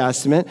New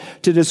Testament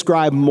to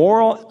describe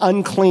moral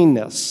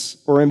uncleanness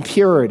or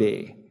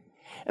impurity.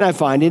 And I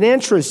find it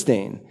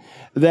interesting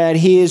that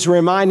he is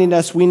reminding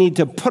us we need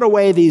to put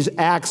away these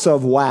acts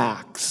of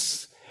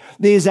wax,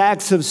 these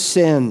acts of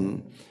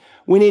sin.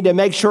 We need to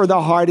make sure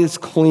the heart is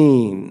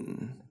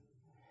clean.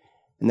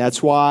 And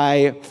that's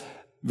why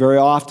Very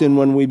often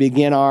when we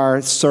begin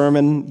our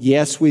sermon,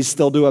 yes, we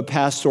still do a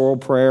pastoral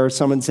prayer.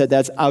 Someone said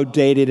that's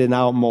outdated and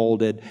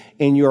outmolded.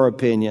 In your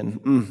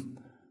opinion?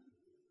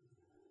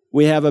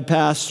 We have a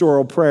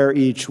pastoral prayer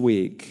each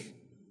week.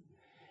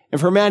 And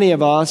for many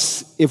of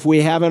us, if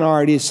we haven't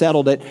already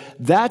settled it,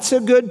 that's a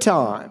good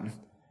time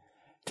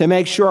to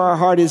make sure our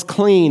heart is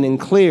clean and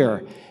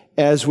clear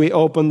as we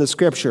open the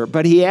Scripture.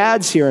 But he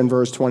adds here in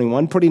verse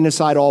 21, putting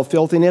aside all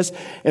filthiness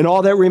and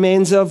all that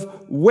remains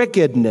of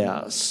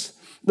wickedness.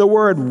 The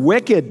word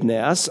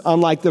wickedness,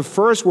 unlike the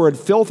first word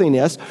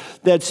filthiness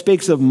that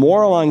speaks of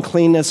moral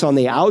uncleanness on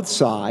the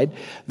outside,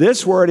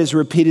 this word is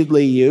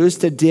repeatedly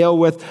used to deal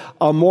with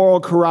a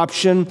moral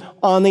corruption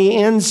on the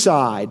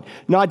inside,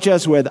 not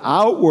just with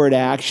outward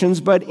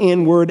actions, but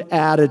inward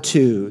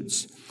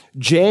attitudes.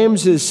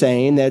 James is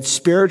saying that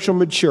spiritual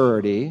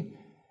maturity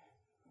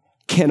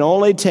can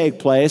only take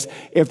place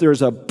if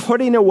there's a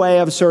putting away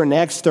of certain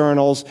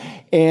externals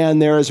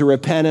and there is a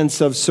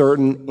repentance of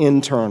certain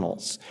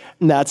internals.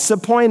 And that's the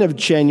point of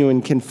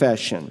genuine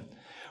confession.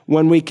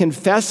 When we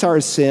confess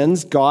our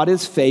sins, God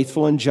is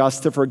faithful and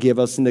just to forgive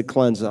us and to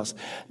cleanse us.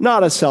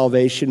 Not a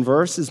salvation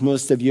verse, as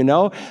most of you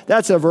know.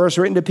 That's a verse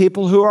written to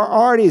people who are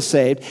already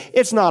saved.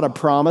 It's not a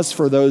promise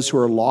for those who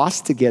are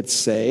lost to get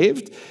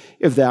saved.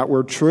 If that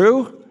were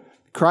true,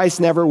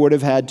 Christ never would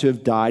have had to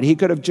have died. He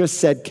could have just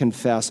said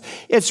confess.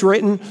 It's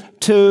written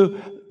to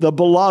the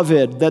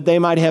beloved that they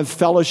might have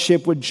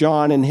fellowship with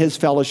John, and his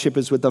fellowship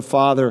is with the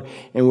Father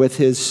and with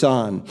his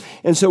Son.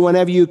 And so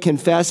whenever you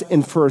confess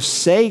and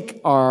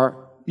forsake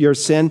your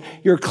sin,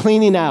 you're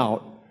cleaning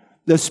out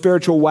the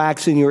spiritual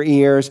wax in your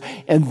ears,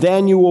 and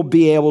then you will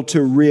be able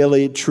to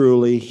really,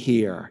 truly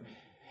hear.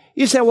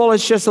 You say, well,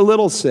 it's just a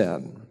little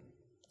sin.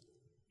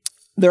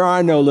 There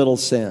are no little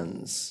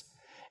sins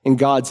in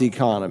God's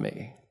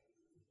economy.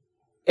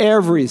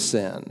 Every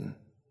sin,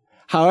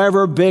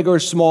 however big or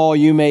small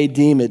you may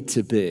deem it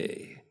to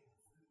be,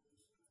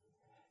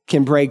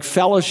 can break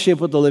fellowship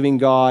with the living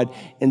God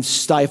and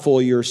stifle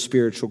your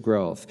spiritual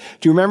growth.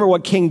 Do you remember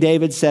what King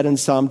David said in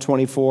Psalm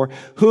 24?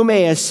 Who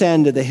may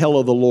ascend to the hill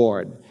of the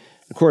Lord?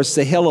 Of course,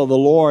 the hill of the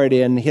Lord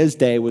in his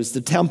day was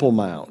the Temple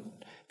Mount.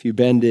 If you've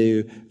been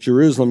to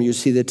Jerusalem, you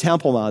see the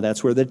Temple Mount.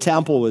 That's where the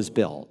temple was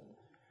built.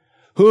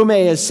 Who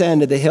may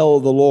ascend to the hill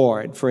of the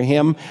Lord? For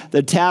him,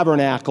 the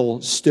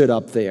tabernacle stood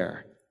up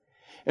there.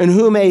 And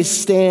who may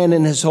stand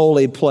in his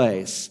holy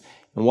place?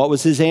 And what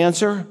was his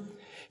answer?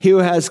 He who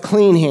has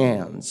clean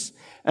hands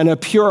and a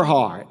pure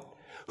heart,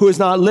 who has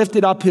not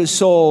lifted up his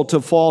soul to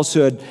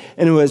falsehood,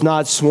 and who has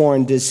not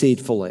sworn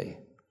deceitfully.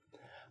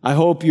 I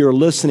hope you're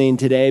listening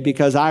today,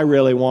 because I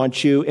really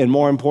want you, and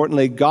more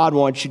importantly, God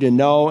wants you to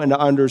know and to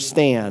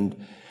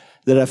understand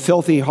that a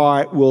filthy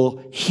heart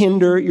will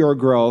hinder your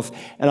growth.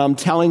 And I'm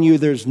telling you,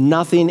 there's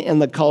nothing in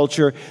the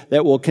culture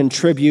that will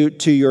contribute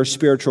to your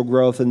spiritual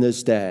growth in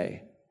this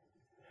day.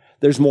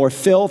 There's more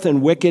filth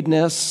and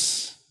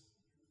wickedness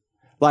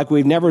like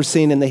we've never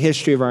seen in the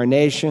history of our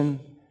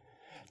nation.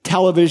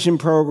 Television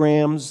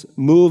programs,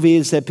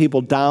 movies that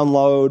people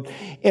download,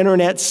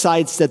 internet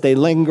sites that they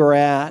linger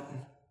at,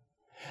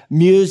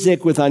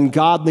 music with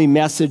ungodly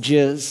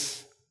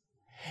messages.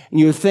 And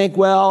you think,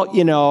 well,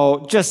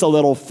 just a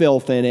little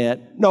filth in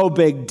it. No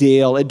big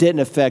deal. It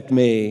didn't affect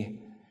me.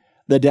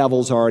 The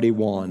devil's already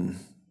won.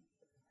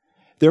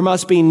 There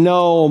must be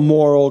no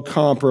moral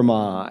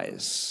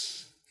compromise.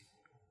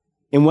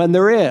 And when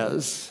there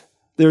is,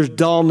 there's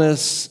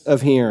dullness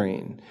of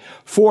hearing.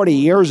 40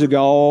 years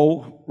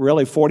ago,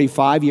 really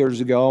 45 years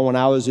ago, when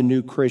I was a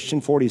new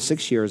Christian,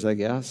 46 years, I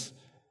guess,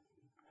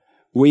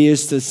 we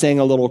used to sing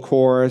a little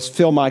chorus,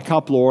 "Fill my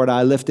cup, Lord,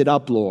 I lift it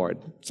up, Lord."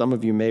 Some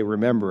of you may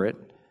remember it.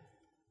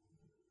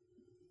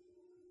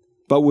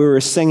 But we were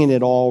singing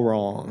it all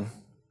wrong.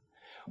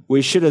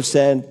 We should have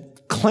said,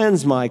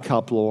 "Cleanse my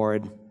cup,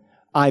 Lord,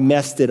 I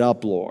messed it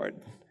up, Lord."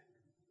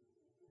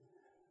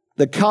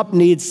 The cup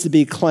needs to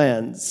be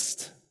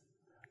cleansed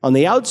on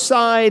the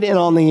outside and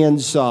on the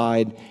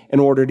inside in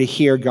order to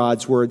hear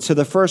God's word. So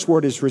the first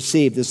word is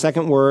receive.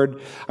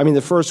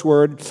 The first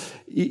word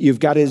you've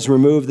got is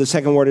remove. The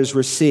second word is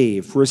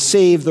receive.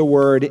 Receive the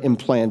word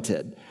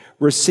implanted.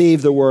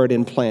 Receive the word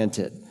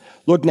implanted.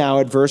 Look now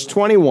at verse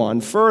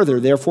 21.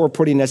 Further, therefore,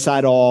 putting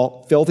aside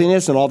all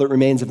filthiness and all that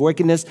remains of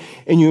wickedness,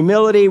 in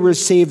humility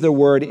receive the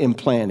word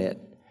implanted.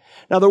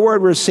 Now, the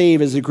word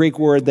receive is a Greek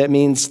word that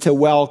means to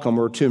welcome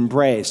or to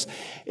embrace.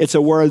 It's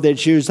a word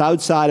that's used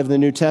outside of the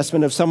New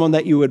Testament of someone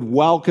that you would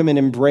welcome and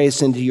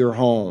embrace into your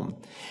home.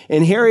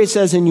 And here he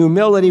says, in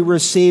humility,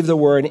 receive the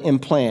word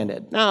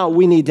implanted. Now,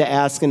 we need to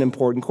ask an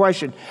important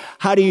question.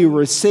 How do you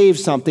receive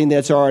something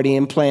that's already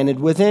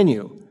implanted within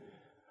you?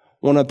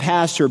 When a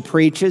pastor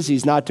preaches,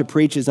 he's not to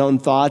preach his own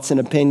thoughts and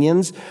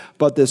opinions,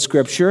 but the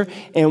Scripture.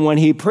 And when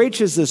he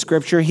preaches the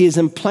Scripture, he's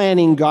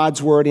implanting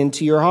God's word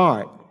into your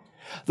heart.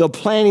 The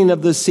planting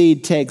of the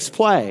seed takes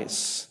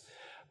place,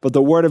 But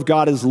the Word of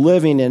God is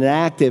living and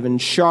active and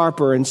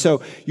sharper, and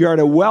so you are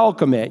to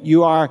welcome it.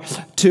 You are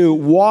to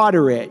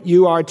water it.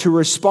 You are to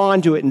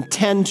respond to it and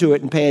tend to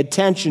it and pay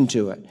attention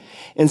to it.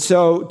 And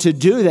so to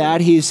do that,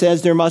 he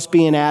says there must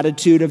be an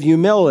attitude of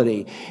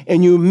humility.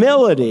 And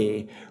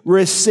humility,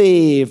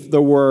 receive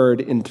the Word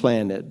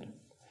implanted.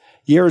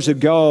 Years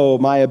ago,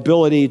 my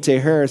ability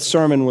to hear a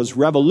sermon was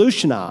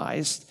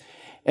revolutionized,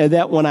 and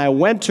that when I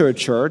went to a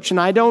church, and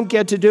I don't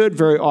get to do it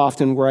very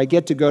often, where I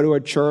get to go to a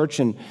church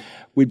and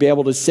we'd be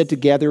able to sit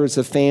together as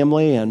a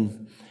family,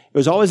 and it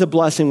was always a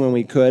blessing when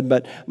we could,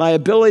 but my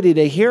ability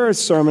to hear a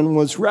sermon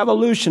was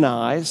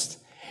revolutionized,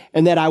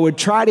 and that I would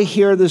try to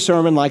hear the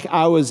sermon like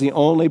I was the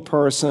only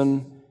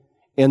person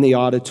in the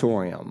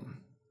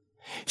auditorium.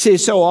 See,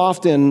 so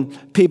often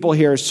people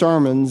hear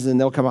sermons and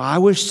they'll come, I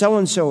wish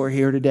so-and-so were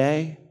here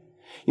today.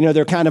 You know,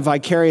 they're kind of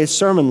vicarious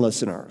sermon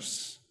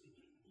listeners.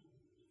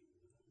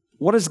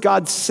 What does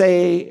God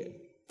say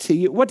to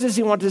you? What does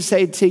he want to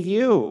say to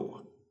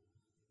you?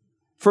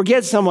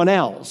 Forget someone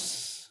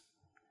else.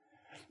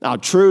 Now,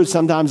 true,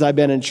 sometimes I've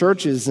been in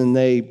churches and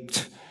they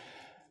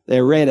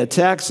read a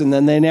text and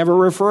then they never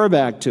refer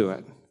back to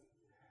it.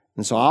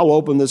 And so I'll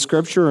open the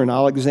scripture and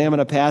I'll examine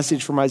a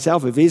passage for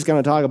myself. If he's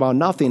going to talk about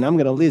nothing, I'm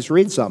going to at least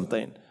read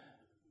something.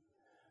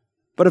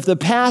 But if the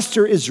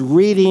pastor is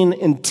reading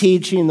and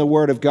teaching the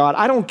Word of God,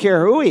 I don't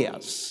care who he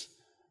is.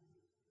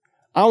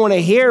 I want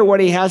to hear what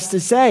he has to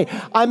say.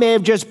 I may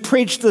have just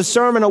preached the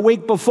sermon a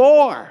week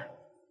before.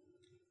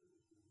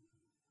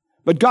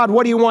 But God,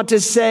 what do you want to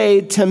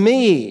say to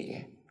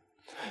me?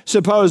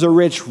 Suppose a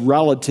rich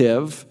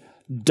relative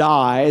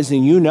dies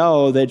and you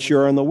know that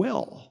you're in the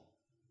will.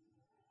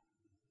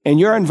 And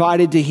you're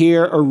invited to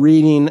hear a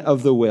reading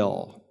of the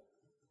will.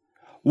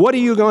 What are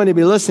you going to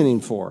be listening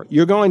for?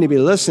 You're going to be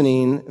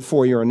listening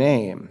for your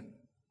name.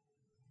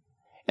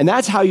 And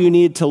that's how you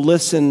need to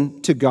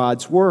listen to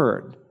God's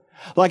word.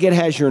 Like it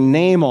has your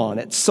name on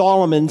it.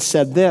 Solomon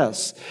said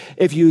this,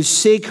 if you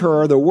seek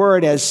her, the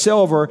word, as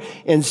silver,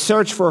 and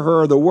search for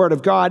her, the word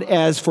of God,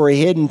 as for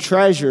hidden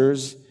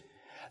treasures,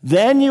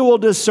 then you will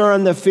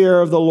discern the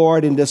fear of the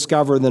Lord and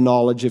discover the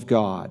knowledge of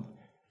God.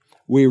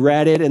 We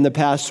read it in the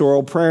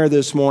pastoral prayer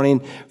this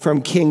morning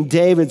from King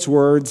David's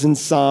words in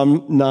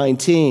Psalm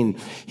 19.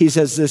 He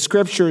says, the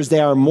scriptures, they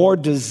are more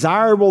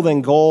desirable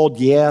than gold,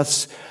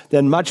 yes,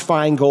 than much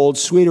fine gold,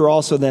 sweeter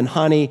also than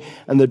honey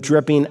and the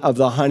dripping of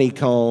the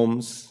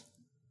honeycombs.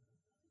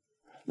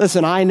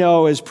 Listen, I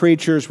know as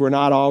preachers, we're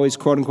not always,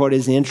 quote unquote,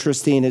 as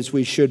interesting as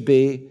we should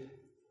be,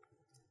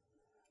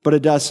 but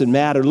it doesn't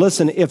matter.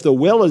 Listen, if the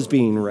will is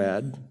being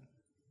read,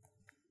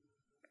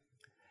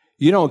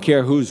 you don't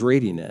care who's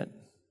reading it.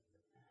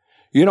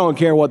 You don't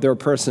care what their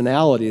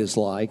personality is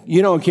like.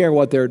 You don't care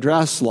what they're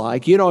dressed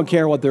like. You don't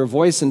care what their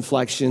voice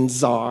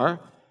inflections are.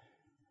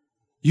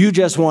 You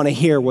just want to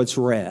hear what's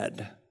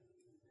read.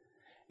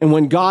 And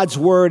when God's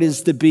word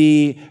is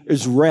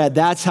read,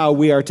 that's how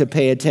we are to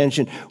pay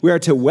attention. We are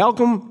to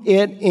welcome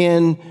it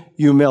in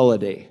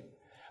humility.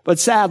 But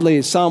sadly,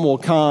 some will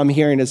come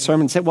hearing a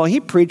sermon and say, well, he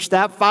preached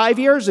that 5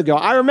 years ago.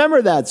 I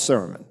remember that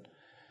sermon.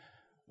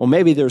 Well,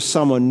 maybe there's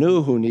someone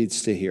new who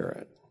needs to hear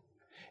it.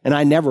 And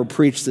I never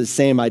preach the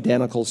same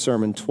identical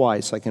sermon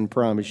twice, I can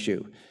promise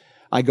you.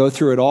 I go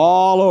through it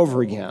all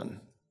over again.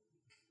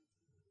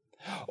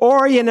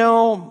 Or,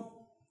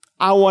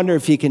 I wonder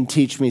if he can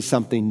teach me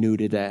something new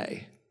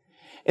today.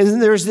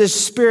 And there's this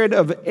spirit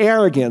of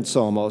arrogance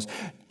almost.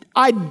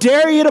 I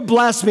dare you to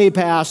bless me,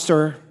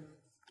 Pastor.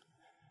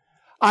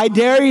 I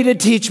dare you to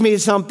teach me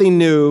something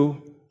new.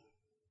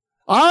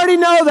 I already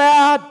know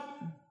that.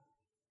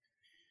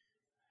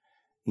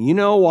 You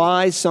know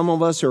why some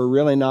of us are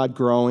really not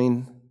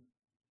growing?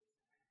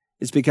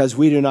 It's because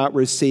we do not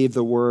receive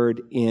the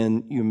word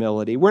in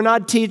humility. We're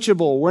not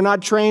teachable. We're not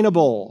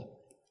trainable.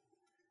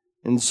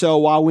 And so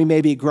while we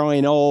may be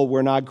growing old,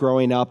 we're not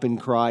growing up in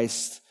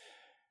Christ.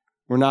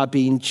 We're not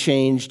being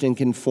changed and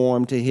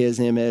conformed to his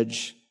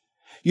image.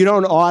 You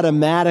don't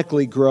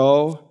automatically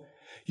grow.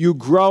 You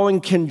grow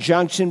in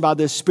conjunction by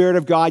the Spirit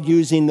of God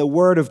using the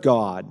Word of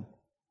God.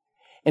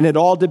 And it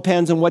all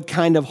depends on what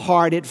kind of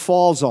heart it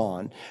falls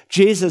on.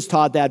 Jesus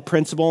taught that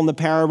principle in the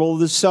parable of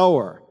the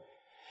sower,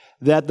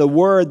 that the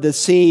word, the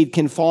seed,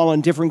 can fall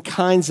on different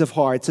kinds of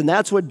hearts. And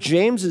that's what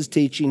James is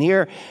teaching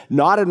here,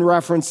 not in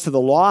reference to the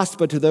lost,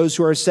 but to those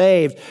who are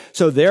saved.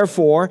 So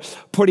therefore,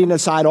 putting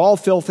aside all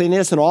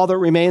filthiness and all that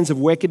remains of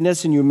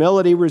wickedness and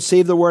humility,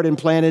 receive the word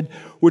implanted,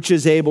 which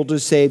is able to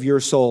save your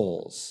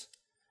souls.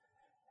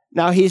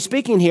 Now, he's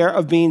speaking here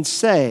of being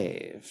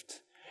saved.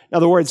 Now,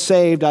 the word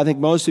saved, I think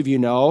most of you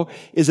know,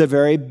 is a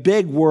very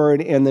big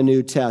word in the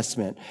New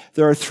Testament.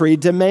 There are 3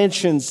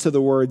 dimensions to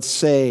the word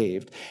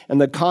saved, and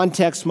the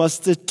context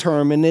must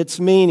determine its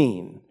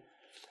meaning.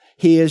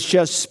 He has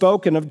just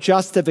spoken of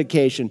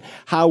justification,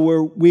 how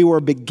we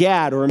were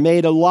begat or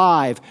made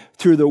alive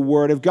through the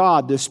Word of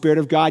God. The Spirit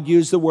of God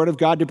used the Word of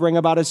God to bring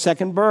about a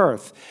second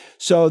birth.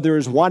 So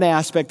there's one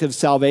aspect of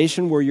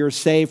salvation where you're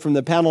saved from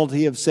the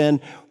penalty of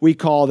sin. We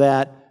call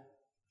that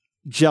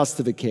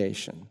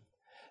justification.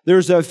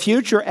 There's a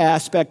future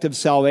aspect of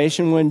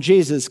salvation when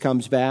Jesus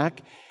comes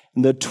back,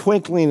 In the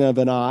twinkling of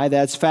an eye,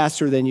 that's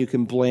faster than you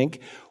can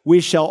blink, we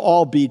shall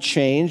all be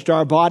changed.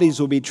 Our bodies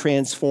will be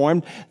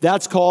transformed.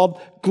 That's called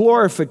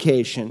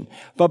glorification.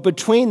 But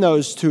between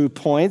those 2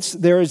 points,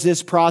 there is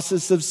this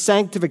process of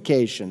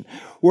sanctification,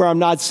 where I'm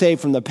not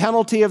saved from the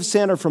penalty of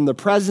sin or from the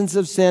presence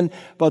of sin,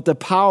 but the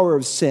power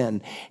of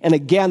sin. And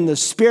again, the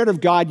Spirit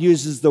of God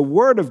uses the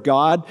Word of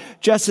God,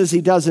 just as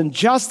He does in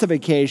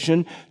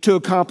justification, to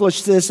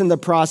accomplish this in the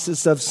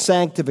process of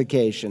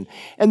sanctification.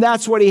 And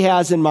that's what He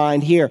has in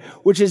mind here,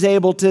 which is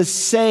able to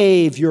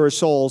save your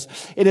souls.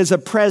 It is a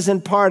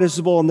present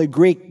participle in the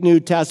Greek New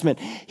Testament.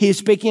 He's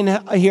speaking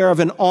here of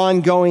an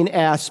ongoing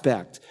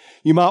aspect.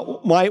 You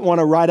might want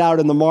to write out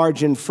in the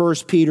margin 1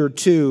 Peter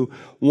 2,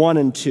 1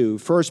 and 2.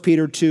 1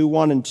 Peter 2,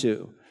 1 and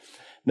 2.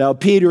 Now,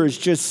 Peter has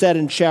just said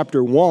in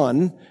chapter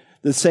 1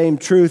 the same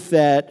truth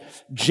that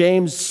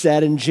James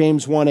said in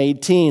James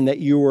 1:18, that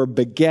you were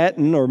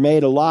begotten or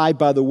made alive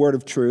by the word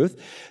of truth.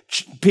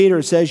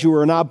 Peter says you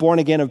were not born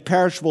again of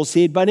perishable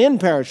seed, but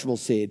imperishable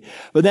seed.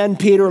 But then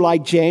Peter,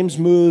 like James,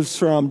 moves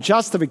from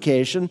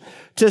justification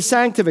to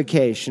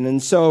sanctification.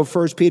 And so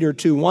 1 Peter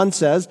 2:1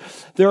 says,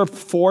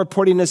 therefore,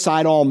 putting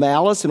aside all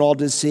malice and all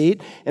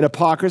deceit and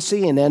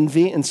hypocrisy and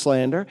envy and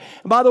slander.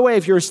 And by the way,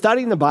 if you're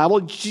studying the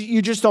Bible,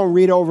 you just don't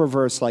read over a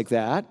verse like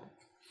that.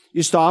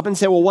 You stop and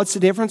say, well, what's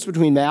the difference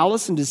between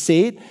malice and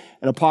deceit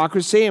and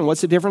hypocrisy? And what's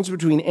the difference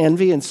between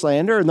envy and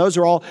slander? And those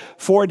are all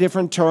 4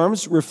 different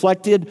terms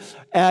reflected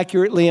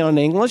accurately on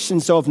English.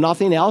 And so if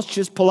nothing else,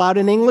 just pull out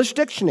an English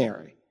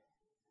dictionary.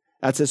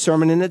 That's a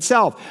sermon in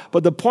itself.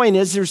 But the point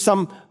is, there's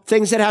some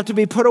things that have to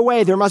be put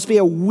away. There must be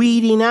a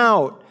weeding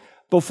out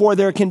before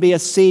there can be a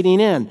seeding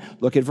in.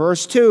 Look at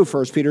verse 2,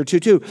 1 Peter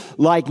 2:2.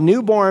 Like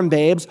newborn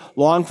babes,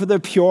 long for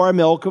the pure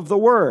milk of the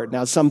word.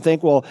 Now, some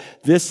think, well,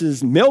 this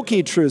is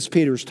milky truths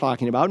Peter's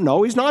talking about.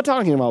 No, he's not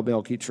talking about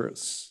milky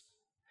truths.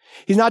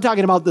 He's not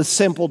talking about the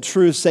simple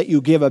truths that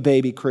you give a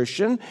baby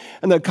Christian.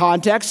 In the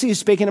context, he's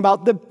speaking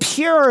about the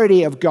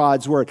purity of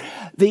God's word,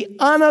 the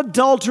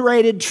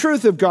unadulterated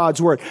truth of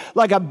God's word.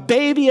 Like a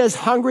baby is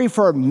hungry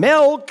for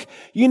milk,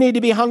 you need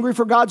to be hungry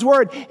for God's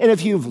word. And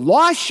if you've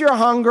lost your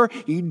hunger,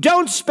 you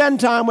don't spend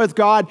time with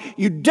God,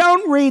 you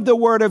don't read the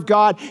word of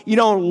God, you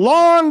don't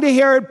long to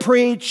hear it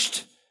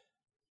preached,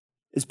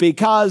 it's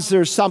because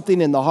there's something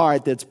in the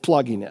heart that's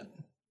plugging it.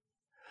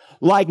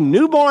 Like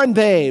newborn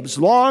babes,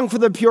 long for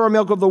the pure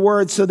milk of the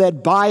word, so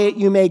that by it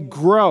you may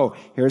grow.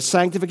 Here's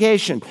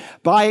sanctification.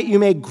 By it you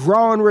may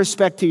grow in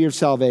respect to your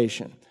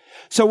salvation.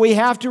 So we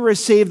have to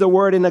receive the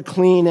word in a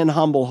clean and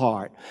humble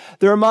heart.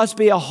 There must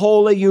be a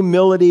holy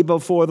humility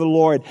before the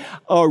Lord,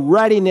 a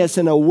readiness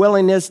and a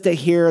willingness to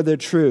hear the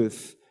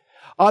truth.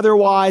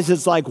 Otherwise,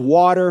 it's like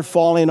water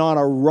falling on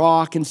a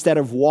rock instead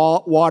of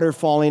water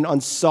falling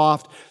on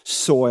soft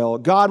soil.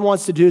 God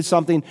wants to do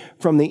something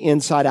from the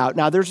inside out.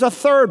 Now, there's a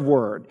third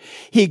word.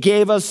 He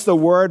gave us the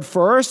word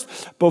first.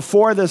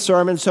 Before the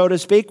sermon, so to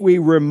speak, we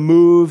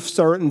remove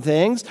certain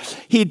things.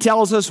 He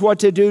tells us what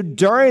to do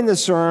during the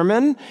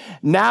sermon.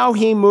 Now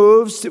he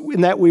moves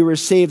in that we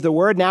receive the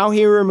word. Now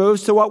he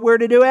removes to what we're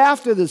to do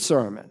after the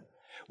sermon.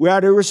 We are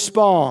to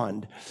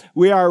respond.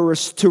 We are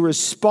to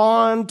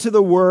respond to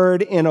the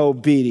word in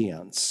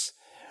obedience.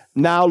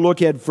 Now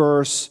look at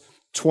verse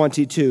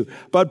 22.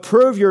 But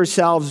prove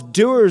yourselves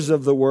doers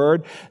of the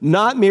word,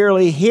 not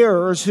merely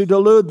hearers who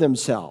delude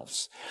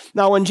themselves.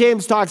 Now, when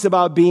James talks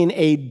about being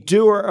a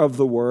doer of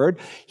the word,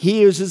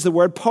 he uses the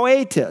word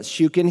poetis.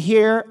 You can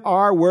hear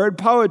our word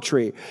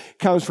poetry. It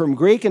comes from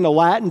Greek into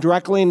Latin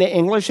directly into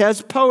English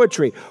as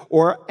poetry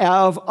or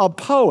of a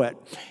poet.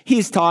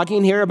 He's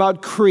talking here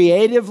about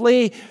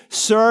creatively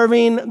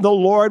serving the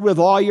Lord with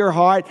all your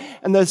heart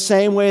in the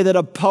same way that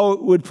a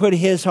poet would put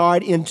his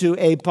heart into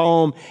a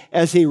poem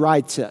as he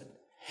writes it.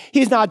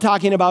 He's not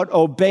talking about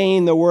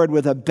obeying the word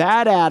with a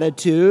bad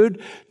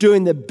attitude,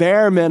 doing the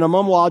bare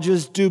minimum. Well, I'll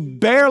just do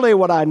barely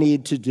what I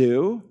need to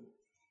do.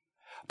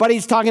 But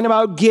he's talking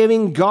about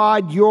giving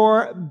God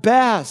your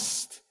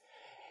best.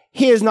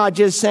 He is not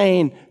just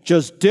saying,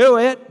 just do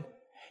it.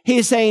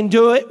 He's saying,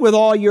 do it with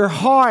all your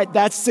heart.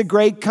 That's the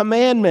great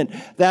commandment.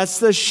 That's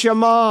the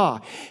Shema.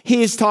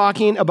 He's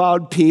talking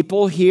about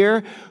people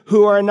here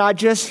who are not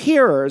just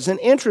hearers. And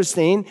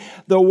interesting,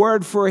 the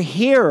word for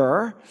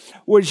hearer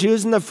was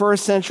used in the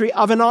first century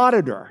of an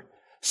auditor,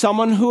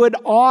 someone who would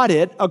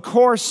audit a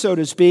course, so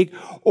to speak,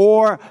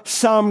 or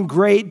some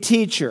great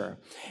teacher.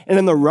 And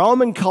in the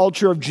Roman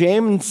culture of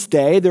James'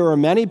 day, there were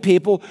many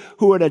people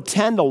who would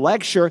attend a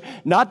lecture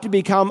not to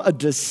become a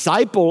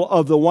disciple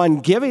of the one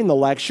giving the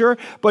lecture,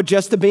 but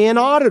just to be an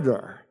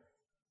auditor.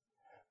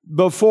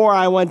 Before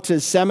I went to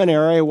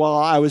seminary, while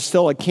I was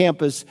still a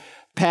campus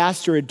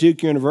pastor at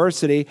Duke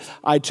University,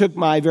 I took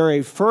my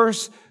very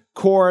first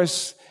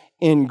course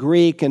in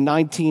Greek in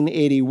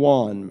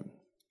 1981.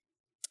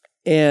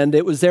 And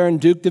it was there in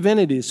Duke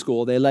Divinity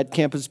School. They let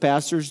campus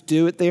pastors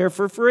do it there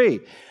for free.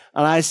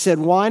 And I said,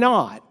 why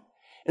not?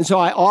 And so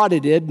I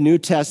audited New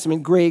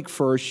Testament Greek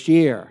first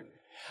year.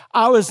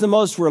 I was the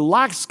most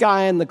relaxed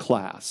guy in the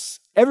class.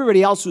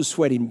 Everybody else was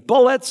sweating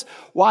bullets.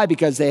 Why?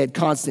 Because they had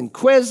constant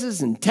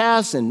quizzes and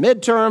tests and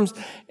midterms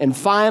and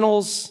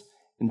finals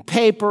and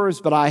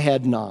papers, but I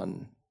had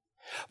none.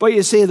 But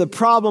you see, the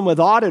problem with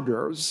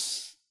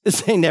auditors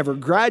is they never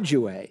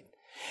graduate.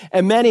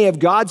 And many of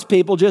God's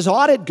people just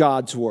audit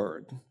God's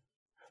word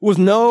with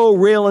no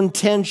real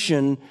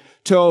intention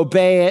to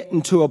obey it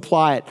and to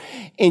apply it.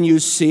 And you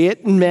see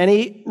it in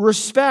many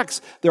respects.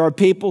 There are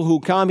people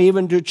who come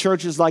even to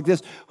churches like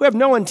this who have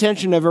no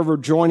intention of ever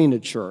joining a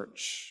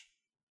church.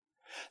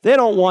 They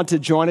don't want to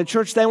join a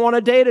church. They want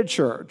to date a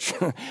church.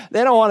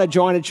 They don't want to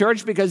join a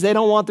church because they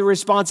don't want the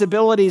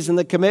responsibilities and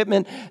the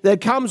commitment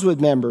that comes with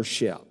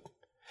membership.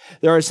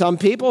 There are some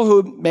people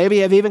who maybe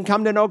have even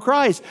come to know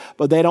Christ,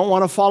 but they don't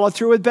want to follow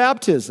through with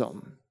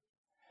baptism.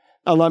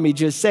 Now, let me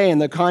just say, in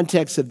the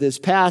context of this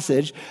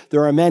passage,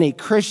 there are many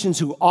Christians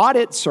who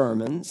audit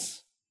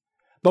sermons,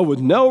 but with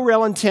no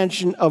real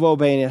intention of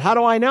obeying it. How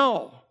do I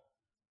know?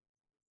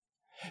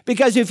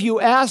 Because if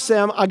you ask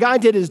them, a guy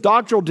did his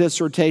doctoral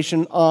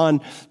dissertation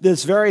on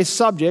this very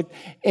subject,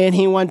 and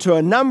he went to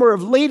a number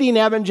of leading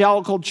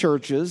evangelical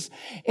churches,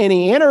 and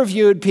he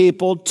interviewed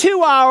people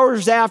 2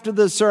 hours after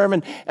the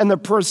sermon, and the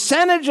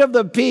percentage of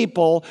the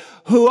people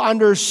who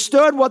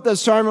understood what the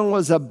sermon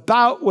was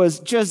about was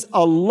just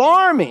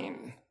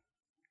alarming.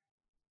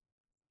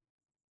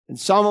 And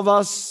some of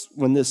us,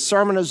 when this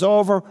sermon is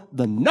over,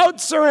 the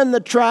notes are in the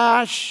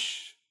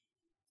trash.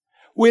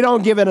 We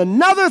don't give it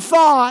another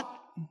thought,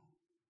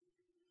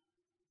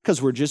 because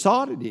we're just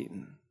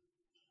auditing.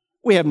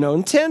 We have no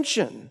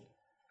intention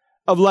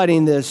of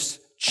letting this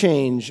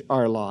change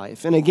our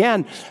life. And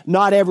again,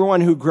 not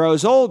everyone who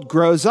grows old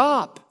grows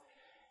up.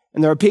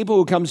 And there are people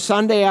who come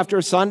Sunday after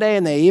Sunday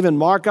and they even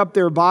mark up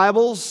their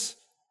Bibles,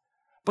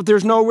 but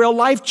there's no real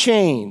life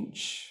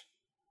change.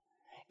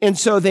 And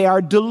so they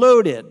are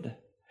deluded.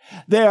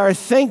 They are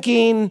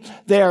thinking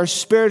they are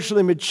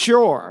spiritually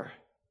mature,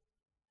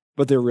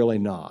 but they're really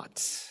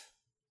not.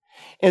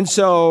 And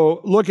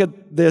so look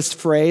at this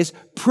phrase,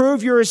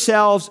 prove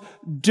yourselves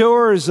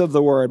doers of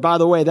the word. By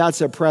the way, that's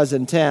a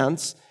present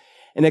tense,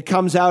 and it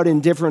comes out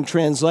in different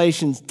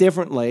translations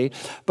differently.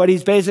 But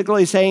he's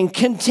basically saying,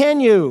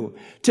 continue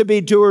to be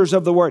doers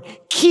of the word.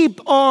 Keep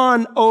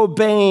on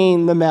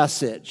obeying the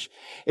message.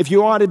 If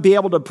you want to be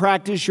able to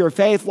practice your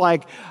faith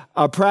like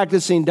a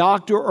practicing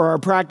doctor or a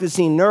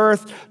practicing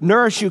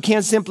nurse, you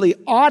can't simply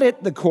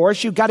audit the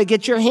course. You've got to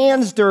get your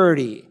hands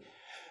dirty.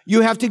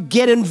 You have to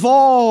get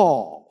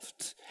involved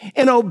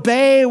and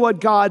obey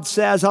what God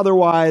says.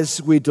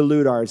 Otherwise, we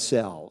delude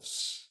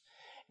ourselves.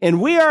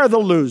 And we are the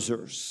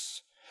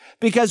losers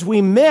because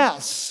we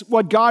miss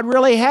what God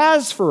really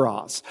has for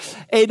us.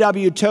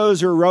 A.W.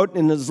 Tozer wrote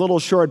in his little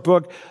short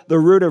book, The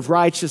Root of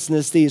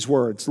Righteousness, these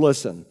words.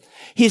 Listen.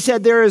 He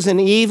said, there is an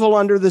evil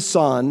under the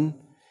sun.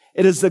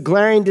 It is the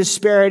glaring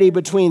disparity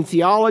between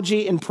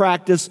theology and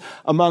practice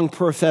among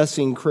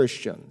professing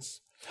Christians.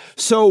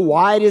 So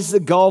wide is the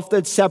gulf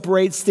that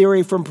separates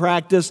theory from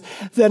practice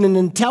that an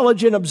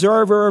intelligent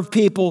observer of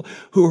people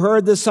who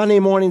heard the Sunday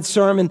morning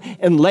sermon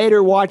and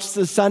later watched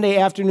the Sunday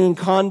afternoon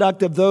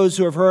conduct of those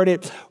who have heard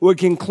it would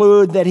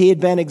conclude that he had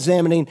been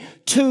examining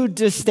two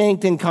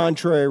distinct and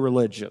contrary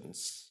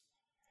religions.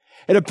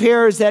 It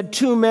appears that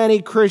too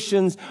many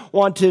Christians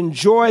want to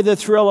enjoy the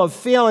thrill of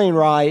feeling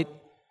right,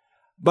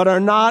 but are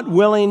not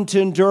willing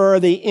to endure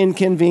the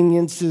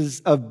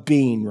inconveniences of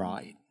being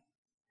right.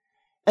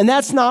 And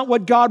that's not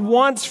what God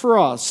wants for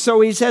us.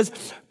 So he says,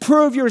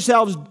 prove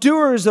yourselves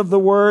doers of the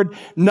word,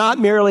 not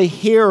merely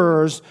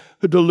hearers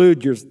who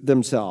delude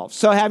themselves.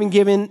 So having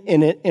given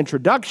an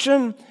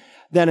introduction,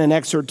 then an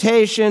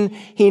exhortation,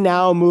 he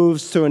now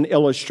moves to an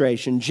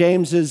illustration,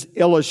 James's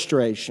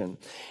illustration.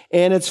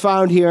 And it's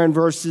found here in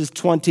verses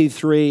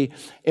 23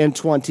 and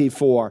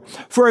 24.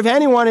 For if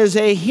anyone is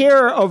a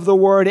hearer of the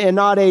word and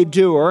not a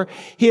doer,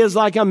 he is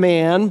like a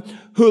man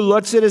who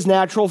looks at his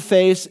natural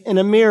face in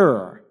a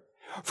mirror.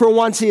 For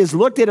once he has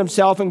looked at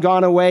himself and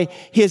gone away,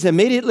 he has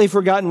immediately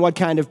forgotten what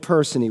kind of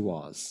person he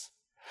was.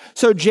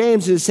 So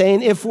James is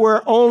saying, if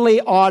we're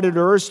only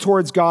auditors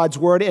towards God's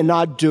word and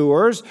not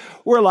doers,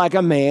 we're like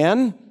a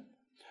man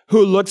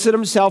who looks at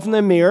himself in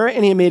the mirror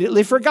and he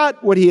immediately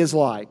forgot what he is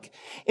like.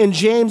 And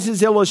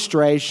James's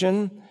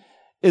illustration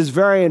is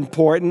very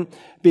important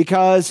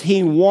because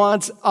he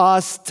wants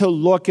us to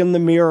look in the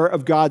mirror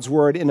of God's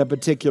word in a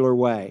particular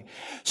way.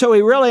 So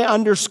he really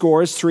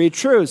underscores three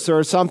truths. There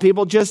are some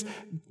people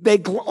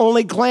they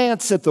only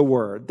glance at the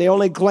word. They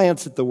only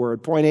glance at the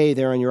word. Point A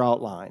there in your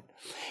outline.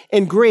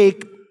 In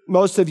Greek,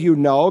 most of you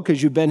know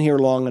because you've been here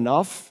long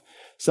enough.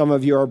 Some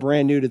of you are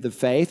brand new to the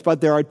faith, but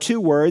there are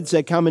two words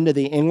that come into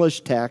the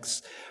English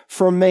text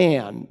for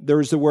man.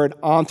 There's the word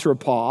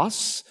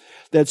anthropos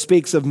that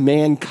speaks of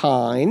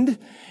mankind.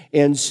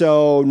 And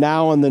so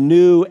now in the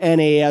new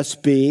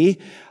NASB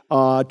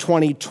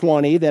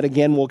 2020, that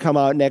again will come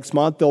out next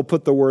month, they'll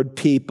put the word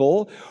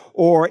people.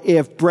 Or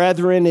if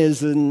brethren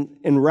is in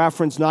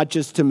reference not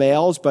just to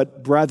males,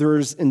 but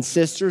brothers and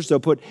sisters, they'll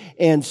put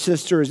and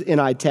sisters in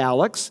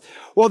italics.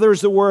 Well,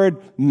 there's the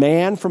word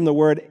man from the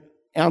word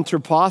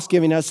anthropos,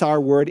 giving us our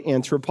word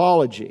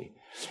anthropology.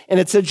 And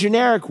it's a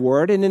generic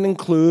word, and it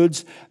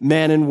includes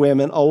men and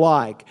women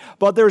alike.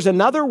 But there's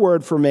another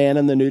word for man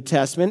in the New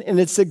Testament, and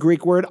it's the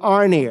Greek word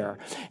arneir.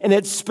 And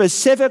it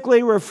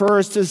specifically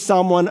refers to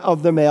someone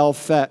of the male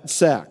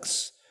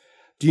sex.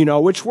 Do you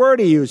know which word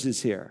he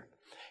uses here?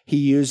 He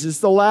uses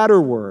the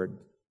latter word,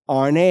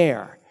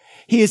 arneir.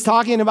 He is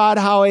talking about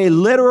how a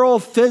literal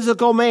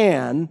physical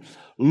man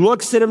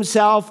looks at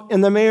himself in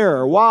the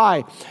mirror.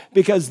 Why?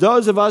 Because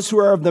those of us who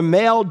are of the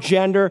male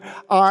gender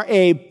are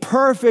a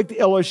perfect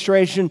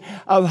illustration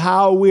of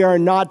how we are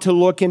not to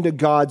look into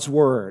God's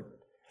word.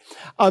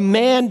 A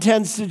man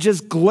tends to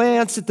just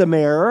glance at the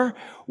mirror,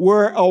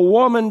 where a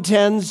woman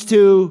tends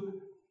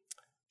to,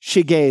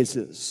 she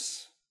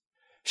gazes.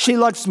 She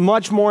looks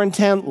much more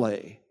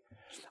intently.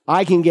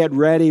 I can get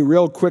ready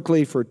real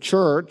quickly for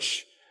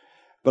church,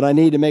 but I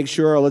need to make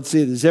sure, let's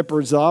see, the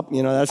zipper's up.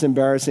 You know, that's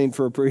embarrassing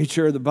for a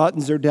preacher. The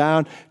buttons are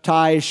down,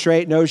 tie is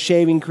straight, no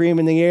shaving cream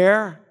in the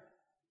air.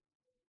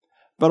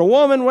 But a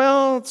woman,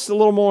 well, it's a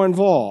little more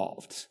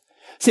involved.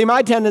 See,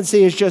 my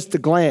tendency is just to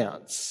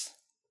glance.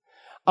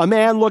 A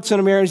man looks in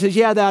a mirror and says,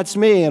 yeah, that's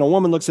me. And a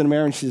woman looks in the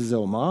mirror and she says,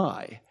 oh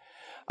my.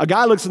 A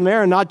guy looks in the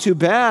mirror, not too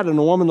bad. And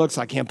a woman looks,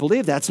 I can't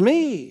believe that's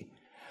me.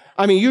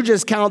 I mean, you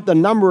just count the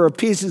number of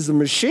pieces of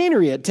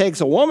machinery it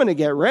takes a woman to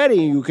get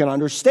ready, and you can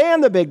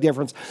understand the big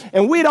difference.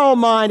 And we don't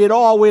mind it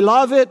all. We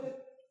love it,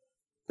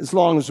 as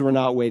long as we're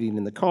not waiting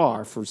in the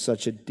car for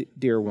such a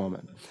dear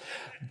woman.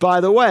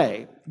 By the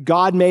way,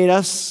 God made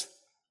us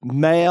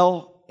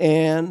male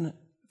and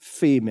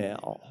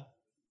female.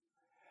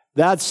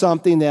 That's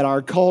something that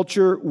our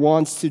culture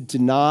wants to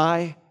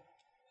deny.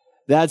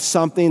 That's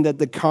something that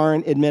the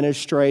current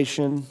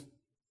administration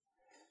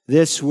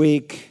this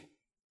week,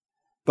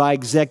 by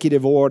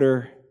executive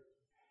order,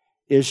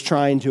 is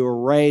trying to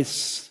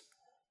erase,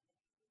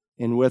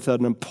 and with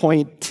an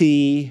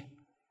appointee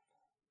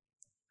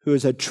who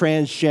is a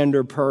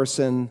transgender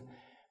person.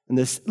 And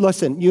this,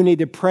 listen, you need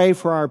to pray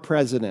for our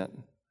president.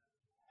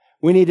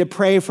 We need to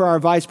pray for our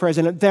vice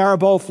president. They are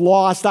both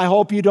lost. I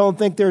hope you don't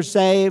think they're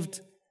saved.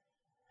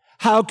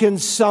 How can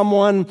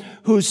someone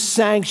who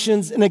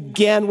sanctions, and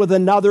again with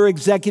another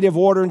executive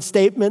order and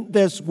statement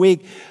this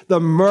week, the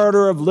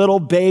murder of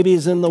little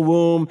babies in the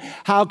womb,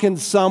 how can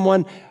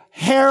someone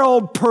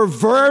herald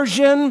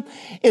perversion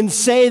and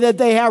say that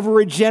they have a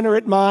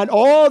regenerate mind?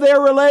 Oh,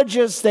 they're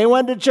religious. They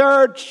went to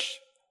church.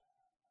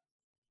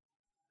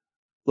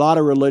 A lot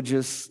of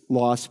religious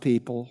lost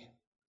people.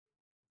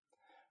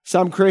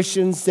 Some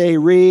Christians, they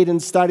read and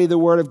study the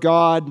Word of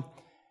God,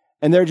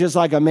 and they're just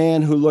like a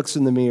man who looks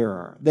in the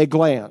mirror. They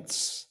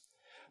glance.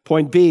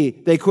 Point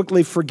B, they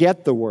quickly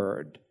forget the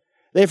word.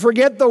 They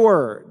forget the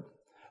word.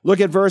 Look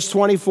at verse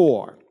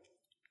 24.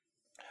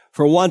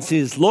 For once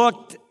he's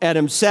looked at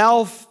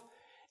himself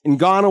and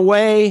gone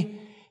away,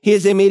 he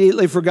has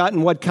immediately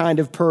forgotten what kind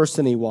of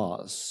person he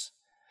was.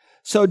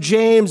 So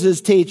James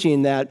is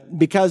teaching that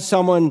because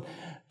someone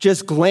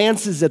just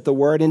glances at the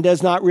word and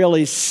does not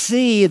really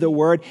see the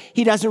word,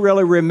 he doesn't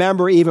really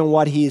remember even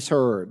what he's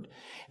heard.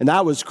 And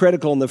that was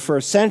critical in the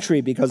first century,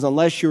 because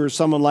unless you were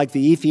someone like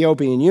the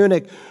Ethiopian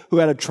eunuch who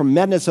had a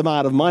tremendous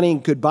amount of money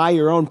and could buy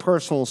your own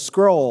personal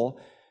scroll,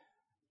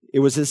 it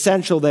was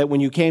essential that when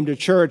you came to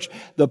church,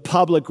 the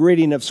public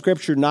reading of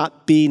Scripture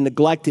not be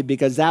neglected,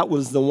 because that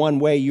was the one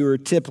way you were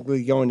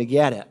typically going to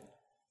get it.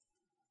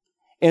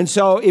 And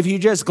so if you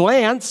just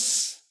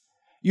glance,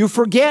 you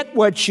forget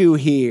what you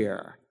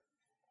hear.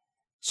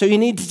 So you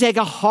need to take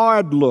a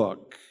hard look.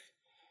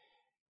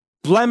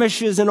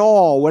 Blemishes and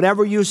all,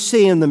 whatever you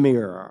see in the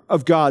mirror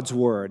of God's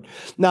Word.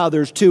 Now,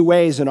 there's two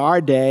ways in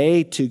our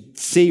day to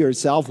see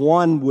yourself.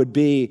 One would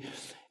be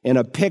in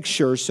a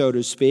picture, so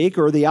to speak,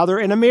 or the other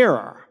in a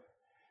mirror.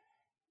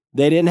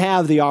 They didn't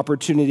have the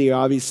opportunity,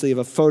 obviously, of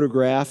a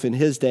photograph in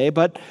his day,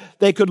 but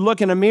they could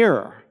look in a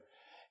mirror.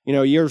 You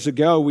know, years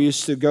ago, we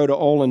used to go to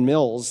Olin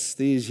Mills.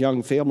 These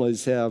young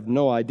families have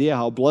no idea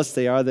how blessed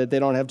they are that they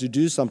don't have to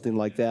do something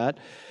like that.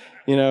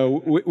 You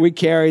know, we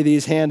carry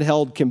these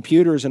handheld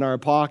computers in our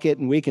pocket,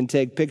 and we can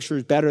take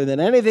pictures better than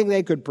anything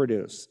they could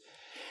produce.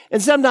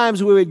 And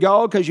sometimes we would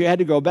go because you had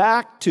to go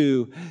back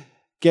to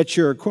get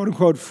your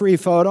quote-unquote free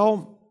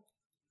photo,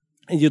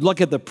 and you'd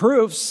look at the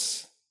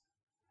proofs,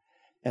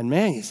 and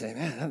man, you say,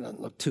 man, that doesn't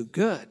look too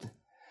good.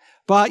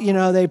 But, you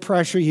know, they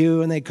pressure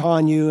you and they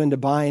con you into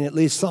buying at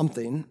least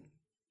something.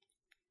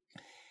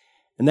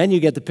 And then you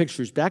get the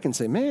pictures back and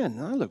say, man,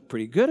 I look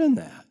pretty good in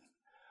that.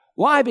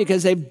 Why?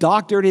 Because they've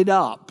doctored it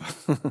up.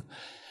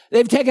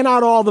 They've taken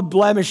out all the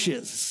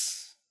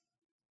blemishes.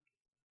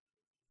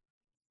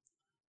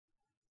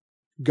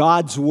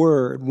 God's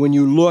Word, when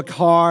you look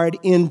hard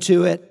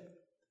into it,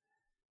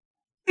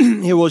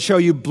 it will show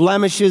you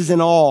blemishes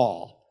and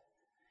all.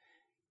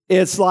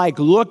 It's like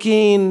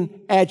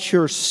looking at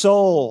your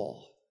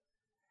soul,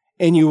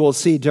 and you will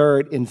see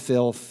dirt and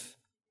filth.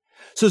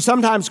 So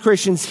sometimes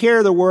Christians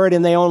hear the Word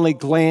and they only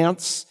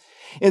glance,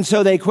 and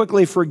so they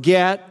quickly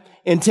forget.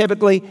 And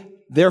typically,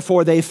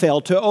 therefore, they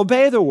fail to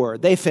obey the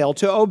Word. They fail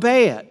to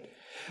obey it.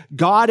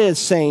 God is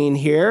saying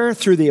here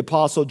through the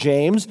Apostle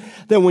James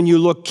that when you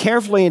look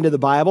carefully into the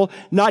Bible,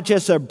 not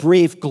just a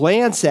brief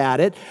glance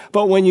at it,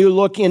 but when you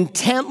look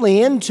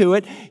intently into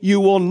it, you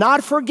will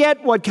not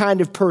forget what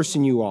kind of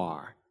person you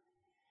are.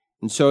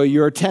 And so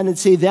your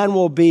tendency then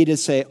will be to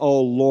say, "Oh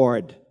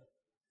Lord,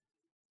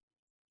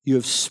 you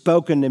have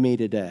spoken to me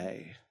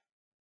today."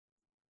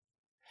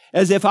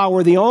 As if I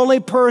were the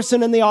only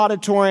person in the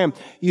auditorium,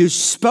 you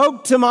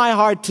spoke to my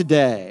heart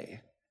today.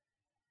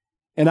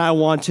 And I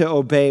want to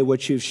obey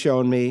what you've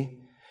shown me.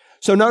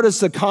 So notice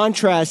the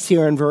contrast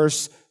here in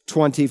verse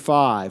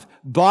 25.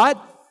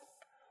 But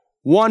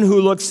one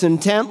who looks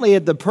intently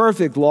at the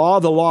perfect law,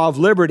 the law of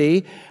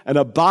liberty, and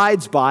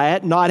abides by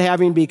it, not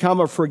having become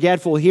a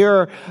forgetful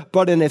hearer,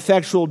 but an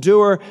effectual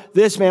doer,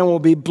 this man will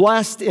be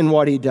blessed in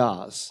what he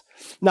does.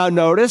 Now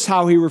notice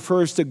how he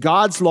refers to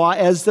God's law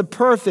as the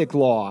perfect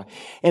law.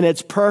 And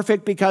it's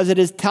perfect because it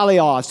is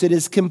teleos, it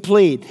is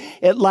complete,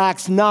 it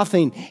lacks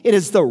nothing. It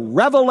is the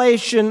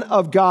revelation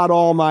of God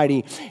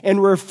Almighty.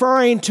 And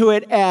referring to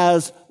it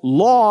as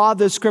law,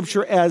 the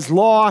scripture as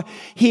law,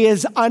 he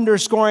is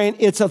underscoring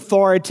its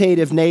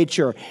authoritative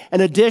nature.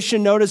 In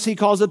addition, notice he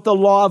calls it the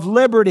law of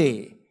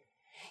liberty.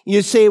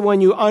 You see,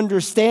 when you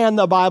understand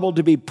the Bible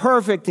to be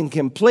perfect and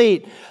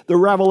complete, the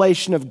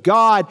revelation of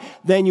God,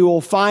 then you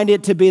will find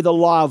it to be the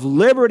law of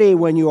liberty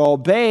when you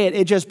obey it.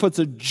 It just puts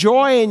a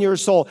joy in your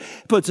soul.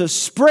 It puts a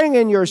spring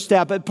in your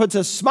step. It puts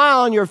a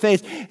smile on your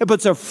face. It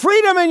puts a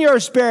freedom in your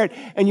spirit,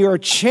 and you're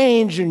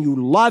changed, and you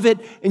love it,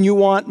 and you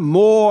want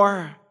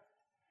more.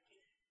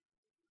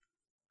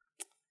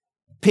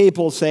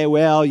 People say,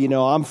 "Well,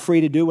 I'm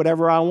free to do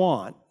whatever I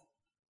want.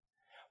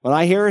 When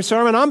I hear a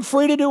sermon, I'm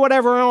free to do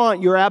whatever I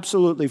want." You're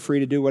absolutely free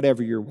to do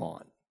whatever you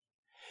want.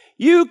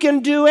 You can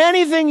do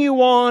anything you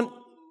want.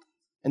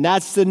 And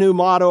that's the new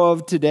motto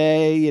of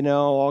today,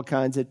 all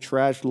kinds of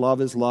trash. Love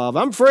is love.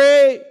 I'm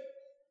free.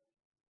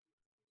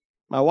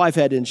 My wife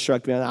had to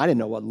instruct me. I didn't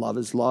know what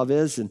love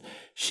is. And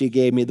she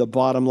gave me the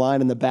bottom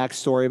line and the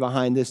backstory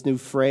behind this new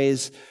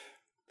phrase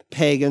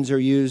pagans are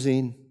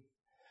using.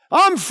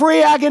 I'm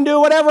free. I can do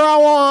whatever I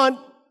want.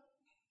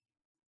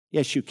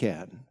 Yes, you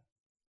can.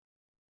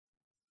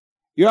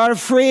 You are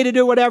free to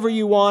do whatever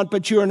you want,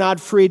 but you are not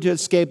free to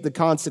escape the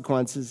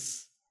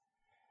consequences.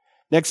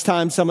 Next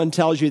time someone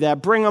tells you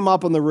that, bring them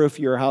up on the roof of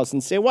your house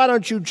and say, "Why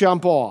don't you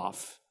jump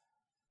off?"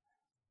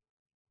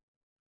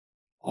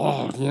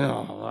 "Oh,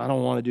 I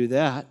don't want to do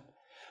that."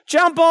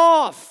 Jump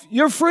off.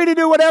 You're free to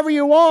do whatever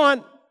you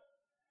want,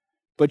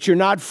 but you're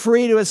not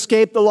free to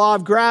escape the law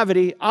of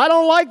gravity. I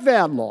don't like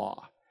that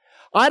law.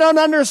 I don't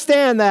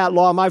understand that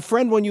law. My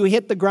friend, when you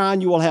hit the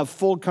ground, you will have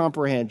full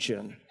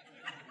comprehension.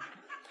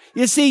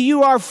 You see,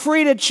 you are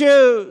free to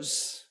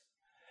choose,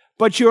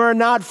 but you are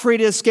not free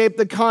to escape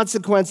the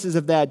consequences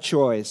of that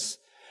choice.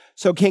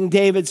 So King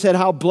David said,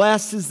 "How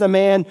blessed is the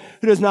man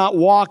who does not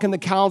walk in the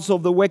counsel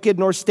of the wicked,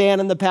 nor stand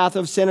in the path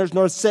of sinners,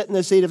 nor sit in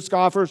the seat of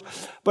scoffers,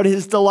 but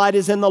his delight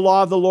is in the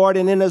law of the Lord,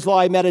 and in his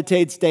law he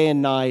meditates day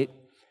and night.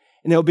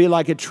 And he'll be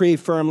like a tree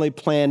firmly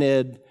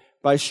planted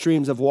by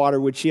streams of water,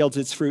 which yields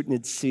its fruit in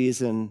its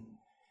season,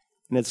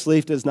 and its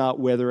leaf does not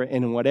wither,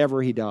 and in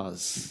whatever he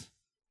does,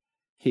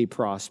 he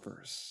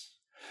prospers."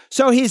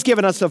 So he's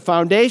given us a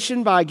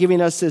foundation by giving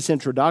us this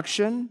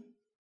introduction.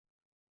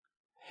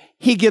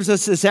 He gives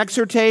us this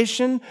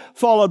exhortation,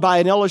 followed by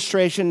an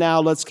illustration.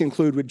 Now let's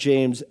conclude with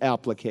James'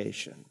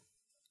 application.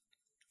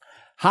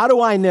 How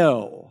do I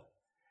know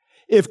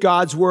if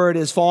God's word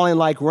is falling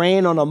like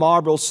rain on a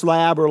marble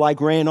slab or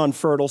like rain on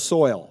fertile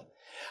soil?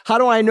 How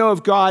do I know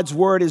if God's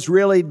word is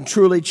really,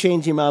 truly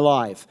changing my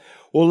life?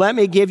 Well, let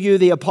me give you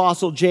the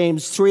Apostle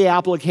James 3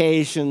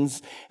 applications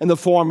in the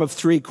form of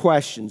 3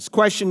 questions.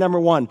 Question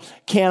number 1,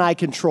 can I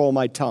control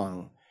my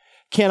tongue?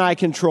 Can I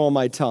control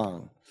my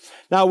tongue?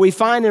 Now, we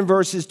find in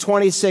verses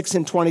 26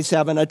 and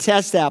 27 a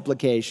test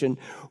application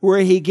where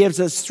he gives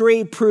us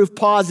 3 proof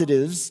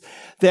positives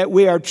that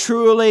we are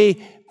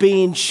truly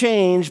being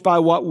changed by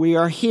what we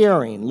are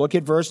hearing. Look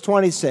at verse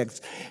 26.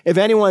 If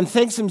anyone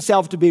thinks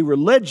himself to be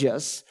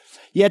religious,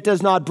 yet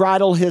does not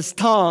bridle his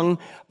tongue,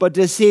 but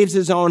deceives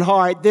his own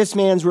heart, this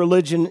man's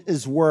religion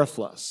is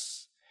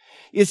worthless.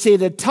 You see,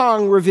 the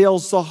tongue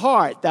reveals the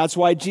heart. That's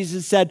why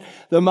Jesus said,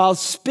 the mouth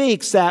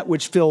speaks that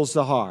which fills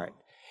the heart.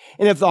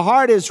 And if the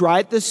heart is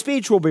right, the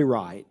speech will be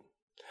right.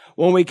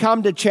 When we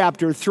come to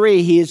chapter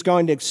 3, he is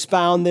going to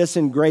expound this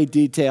in great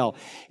detail.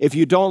 If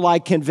you don't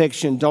like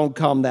conviction, don't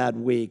come that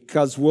week,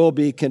 because we'll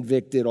be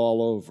convicted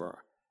all over.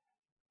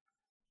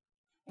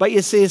 But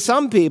you see,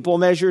 some people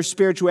measure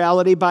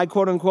spirituality by,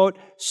 quote unquote,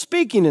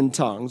 speaking in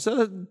tongues.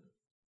 A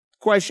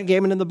question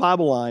came in the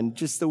Bible line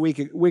just a week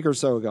or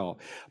so ago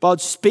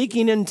about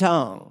speaking in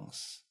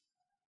tongues.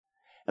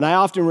 And I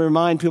often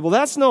remind people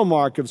that's no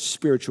mark of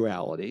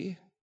spirituality.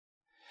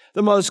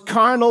 The most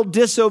carnal,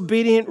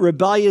 disobedient,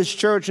 rebellious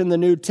church in the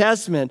New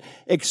Testament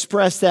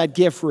expressed that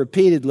gift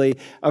repeatedly,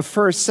 a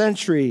first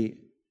century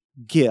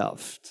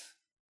gift.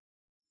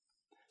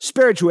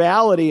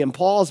 Spirituality in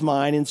Paul's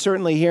mind, and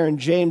certainly here in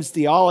James'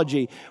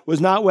 theology, was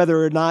not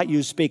whether or not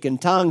you speak in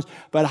tongues,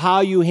 but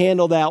how you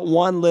handle that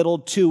one little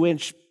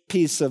 2-inch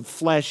piece of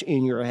flesh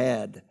in your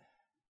head.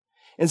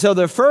 And so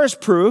the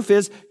first proof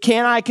is,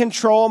 can I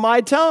control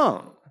my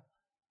tongue?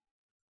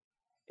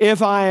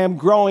 If I am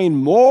growing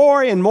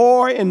more and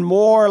more and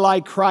more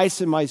like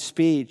Christ in my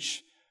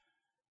speech,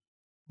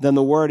 then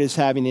the word is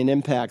having an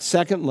impact.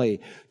 Secondly,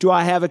 do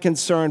I have a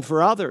concern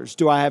for others?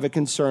 Do I have a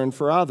concern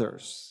for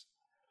others?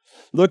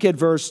 Look at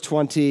verse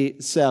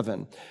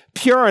 27.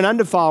 Pure and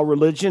undefiled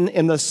religion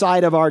in the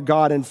sight of our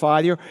God and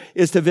Father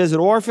is to visit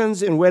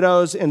orphans and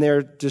widows in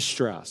their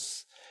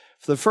distress.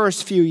 For the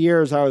first few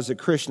years I was a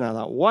Christian, I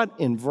thought, what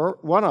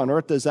on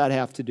earth does that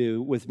have to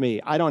do with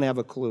me? I don't have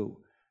a clue.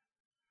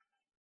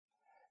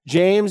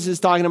 James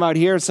is talking about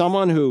here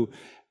someone who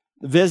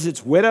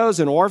visits widows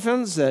and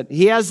orphans, that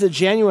he has the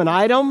genuine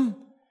item?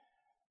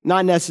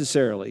 Not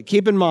necessarily.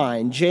 Keep in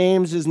mind,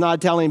 James is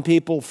not telling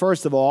people,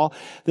 first of all,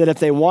 that if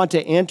they want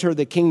to enter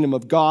the kingdom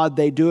of God,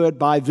 they do it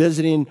by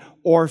visiting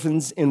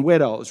orphans and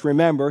widows.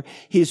 Remember,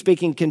 he's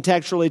speaking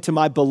contextually to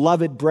my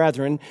beloved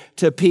brethren,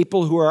 to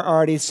people who are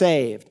already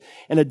saved.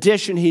 In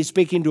addition, he's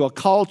speaking to a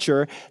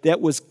culture that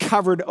was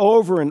covered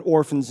over in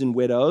orphans and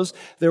widows.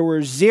 There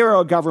were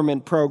 0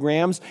 government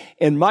programs,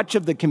 and much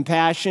of the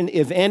compassion,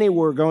 if any,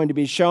 were going to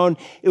be shown,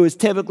 it was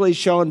typically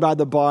shown by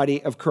the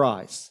body of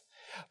Christ.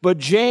 But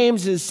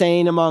James is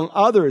saying, among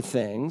other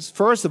things,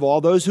 first of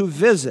all, those who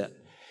visit.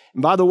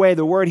 And by the way,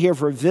 the word here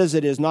for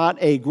visit is not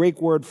a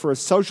Greek word for a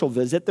social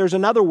visit. There's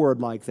another word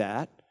like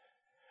that.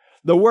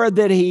 The word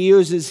that he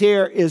uses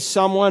here is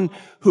someone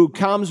who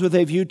comes with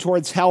a view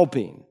towards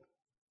helping.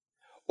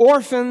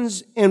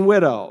 Orphans and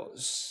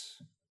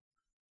widows.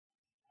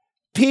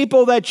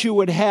 People that you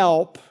would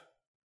help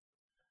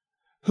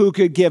who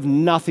could give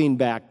nothing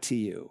back to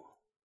you.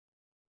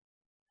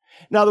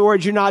 In other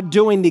words, you're not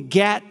doing to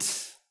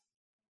get.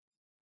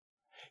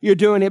 You're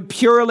doing it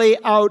purely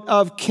out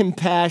of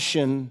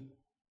compassion.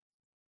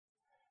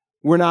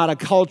 We're not a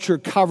culture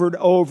covered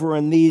over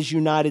in these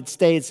United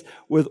States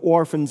with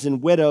orphans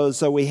and widows,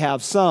 so we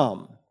have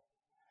some.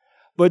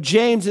 But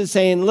James is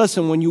saying,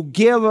 listen, when you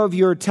give of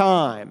your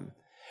time,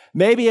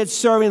 maybe it's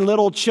serving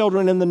little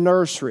children in the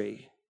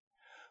nursery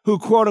who,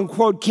 quote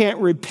unquote, can't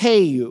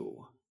repay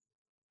you,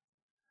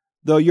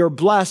 though you're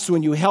blessed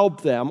when you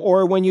help them,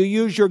 or when you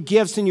use your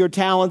gifts and your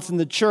talents in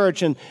the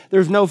church and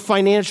there's no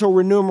financial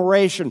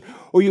remuneration,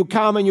 or you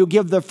come and you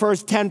give the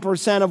first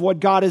 10% of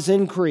what God has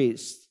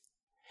increased,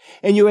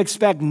 and you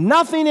expect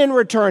nothing in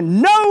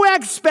return, no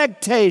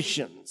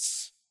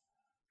expectations.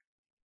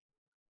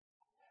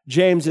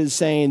 James is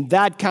saying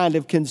that kind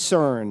of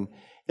concern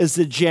is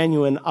the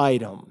genuine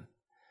item.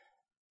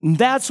 And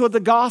that's what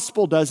the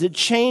gospel does. It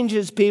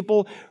changes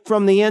people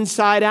from the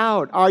inside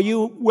out. Are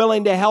you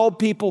willing to help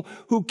people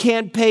who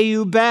can't pay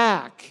you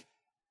back?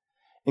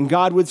 And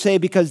God would say,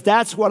 because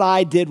that's what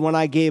I did when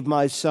I gave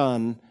my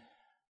son.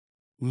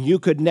 You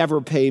could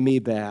never pay me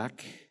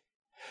back.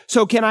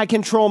 So can I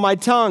control my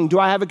tongue? Do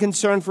I have a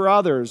concern for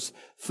others?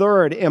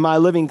 Third, am I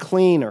living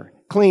clean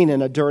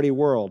in a dirty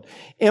world?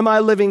 Am I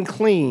living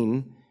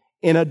clean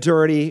in a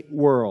dirty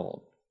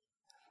world?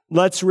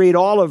 Let's read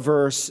all of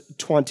verse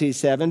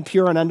 27.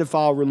 Pure and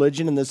undefiled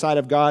religion in the sight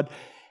of God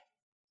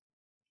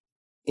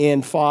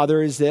and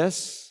Father is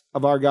this,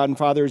 of our God and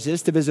Father is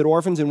this, to visit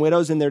orphans and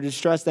widows in their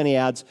distress. Then he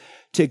adds,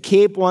 to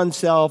keep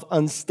oneself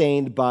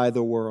unstained by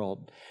the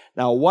world.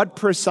 Now, what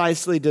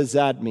precisely does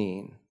that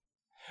mean?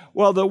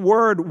 Well, the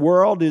word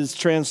world is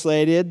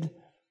translated,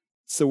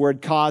 it's the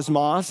word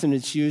cosmos, and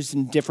it's used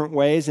in different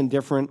ways in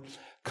different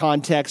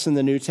contexts in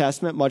the New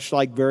Testament, much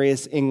like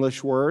various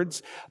English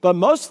words. But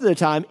most of the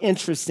time,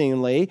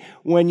 interestingly,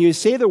 when you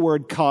say the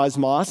word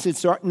cosmos,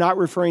 it's not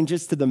referring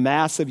just to the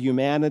mass of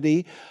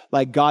humanity,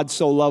 like God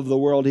so loved the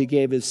world, he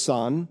gave his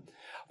son,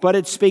 but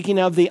it's speaking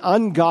of the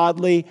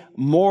ungodly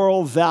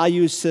moral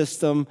value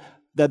system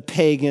that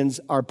pagans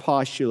are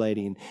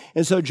postulating.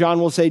 And so John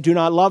will say, do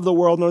not love the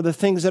world nor the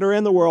things that are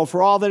in the world,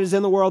 for all that is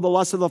in the world, the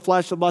lust of the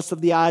flesh, the lust of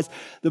the eyes,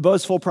 the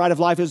boastful pride of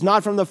life is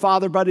not from the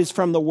Father, but is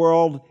from the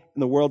world,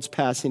 and the world's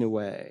passing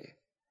away.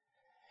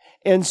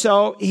 And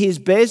so he's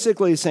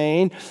basically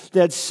saying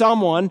that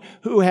someone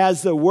who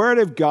has the Word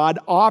of God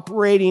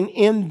operating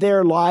in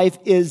their life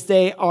is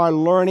they are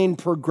learning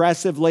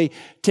progressively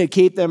to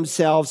keep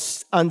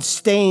themselves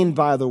unstained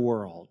by the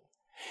world.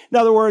 In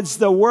other words,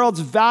 the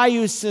world's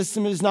value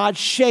system is not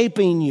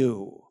shaping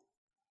you.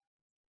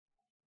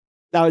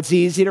 Now, it's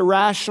easy to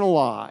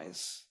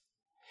rationalize.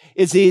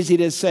 It's easy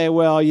to say,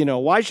 well,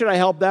 why should I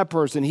help that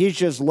person? He's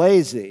just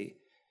lazy.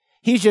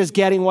 He's just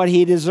getting what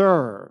he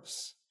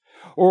deserves.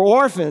 Or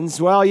orphans,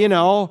 well,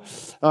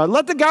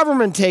 let the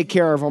government take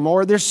care of them.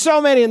 Or there's so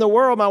many in the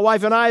world. My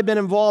wife and I have been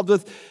involved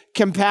with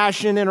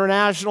Compassion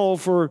International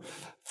for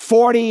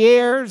 40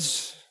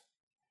 years.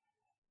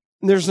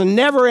 There's a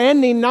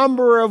never-ending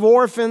number of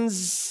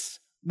orphans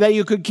that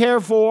you could care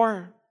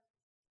for.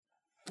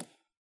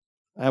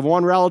 I have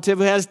one relative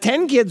who has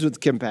 10 kids with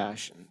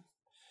Compassion.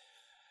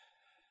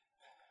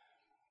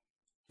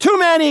 Too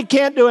many,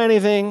 can't do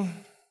anything.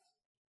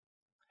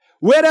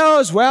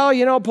 Widows,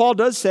 well, Paul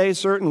does say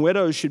certain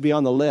widows should be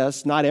on the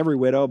list. Not every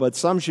widow, but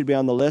some should be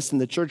on the list,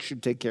 and the church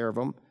should take care of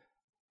them.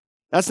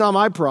 That's not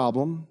my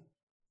problem.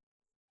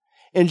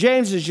 And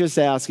James is just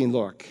asking,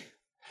 look,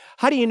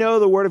 how do you know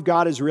the Word of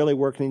God is really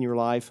working in your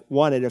life?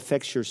 One, it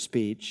affects your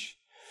speech.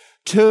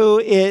 Two,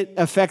 it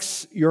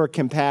affects your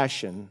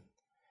compassion.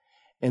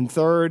 And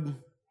third,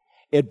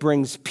 it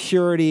brings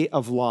purity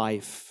of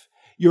life.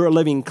 You're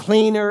living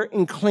cleaner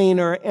and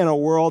cleaner in a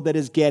world that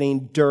is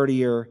getting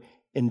dirtier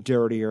and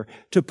dirtier.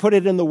 To put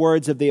it in the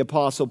words of the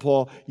Apostle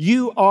Paul,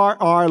 you are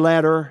our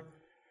letter,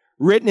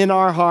 written in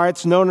our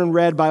hearts, known and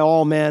read by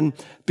all men,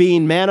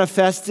 being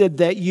manifested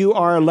that you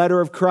are a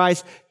letter of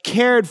Christ,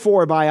 cared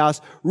for by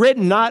us,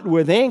 written not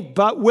with ink,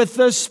 but with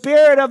the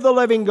Spirit of the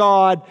living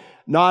God,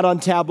 not on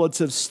tablets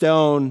of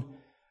stone,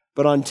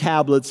 but on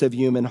tablets of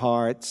human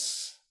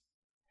hearts.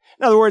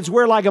 In other words,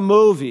 we're like a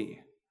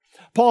movie.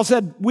 Paul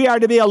said we are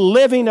to be a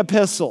living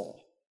epistle.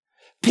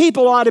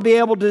 People ought to be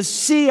able to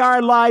see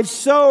our lives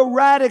so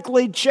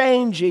radically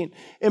changing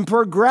and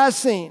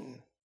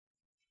progressing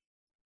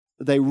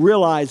that they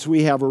realize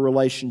we have a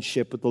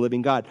relationship with the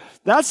living God.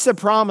 That's the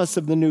promise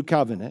of the new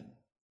covenant.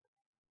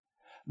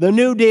 The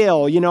New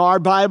Deal, our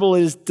Bible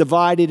is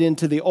divided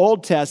into the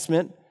Old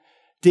Testament,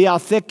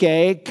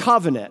 diatheke,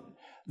 covenant,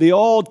 the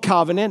Old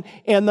Covenant,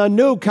 and the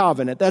New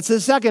Covenant. That's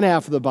the second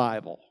half of the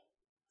Bible.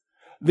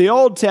 The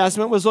Old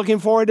Testament was looking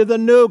forward to the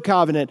New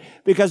Covenant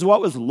because what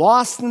was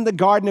lost in the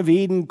Garden of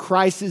Eden,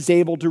 Christ is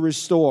able to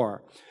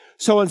restore.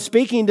 So in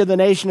speaking to the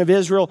nation of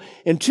Israel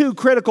in two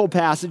critical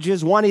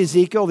passages, one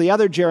Ezekiel, the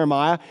other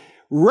Jeremiah,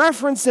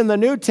 referenced in the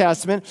New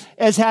Testament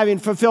as having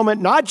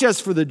fulfillment not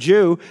just for the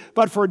Jew,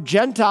 but for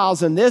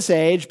Gentiles in this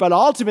age, but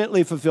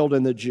ultimately fulfilled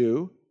in the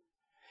Jew.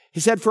 He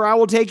said, "For I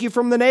will take you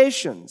from the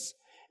nations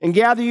and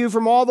gather you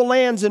from all the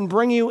lands and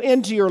bring you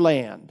into your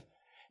land."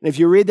 And if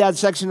you read that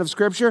section of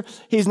Scripture,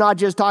 he's not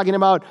just talking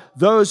about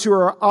those who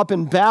are up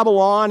in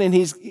Babylon, and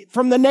he's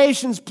from the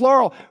nations,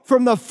 plural,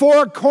 from the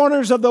four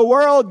corners of the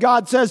world.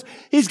 God says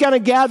he's going to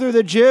gather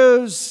the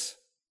Jews.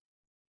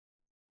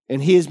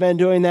 And he has been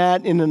doing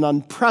that in an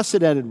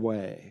unprecedented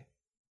way.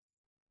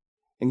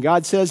 And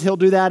God says he'll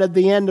do that at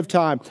the end of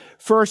time.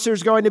 First,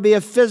 there's going to be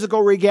a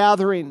physical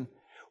regathering,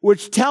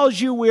 which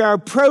tells you we are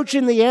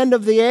approaching the end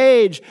of the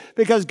age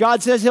because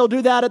God says he'll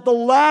do that at the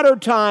latter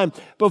time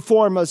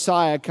before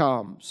Messiah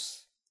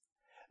comes.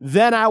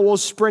 Then I will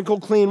sprinkle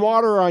clean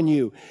water on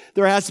you.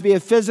 There has to be a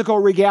physical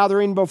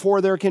regathering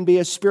before there can be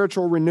a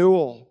spiritual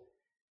renewal.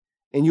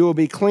 And you will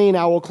be clean.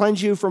 I will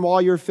cleanse you from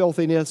all your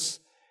filthiness,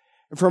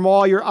 from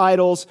all your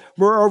idols.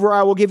 Moreover,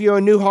 I will give you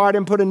a new heart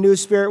and put a new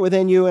spirit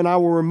within you, and I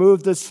will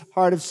remove this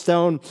heart of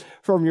stone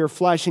from your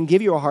flesh and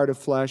give you a heart of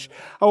flesh.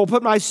 I will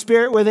put my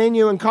spirit within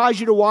you and cause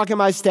you to walk in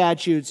my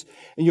statutes,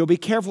 and you'll be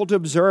careful to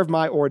observe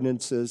my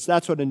ordinances.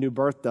 That's what a new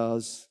birth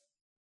does.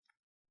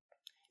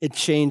 It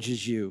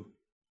changes you.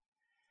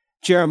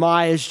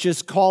 Jeremiah has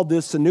just called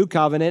this the new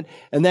covenant,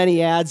 and then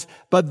he adds,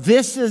 "But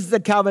this is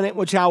the covenant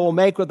which I will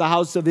make with the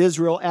house of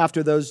Israel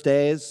after those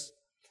days.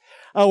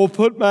 I will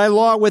put my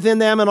law within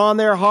them, and on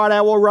their heart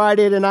I will write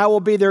it, and I will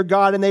be their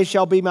God, and they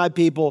shall be my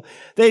people.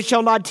 They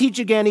shall not teach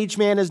again each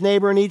man his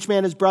neighbor and each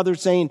man his brother,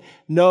 saying,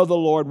 'Know the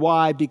Lord.'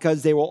 Why?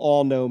 Because they will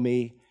all know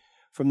me.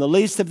 From the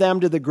least of them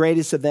to the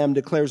greatest of them,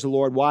 declares the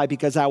Lord. Why?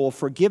 Because I will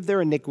forgive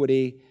their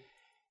iniquity,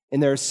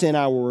 and their sin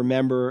I will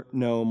remember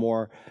no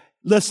more."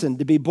 Listen,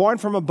 to be born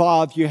from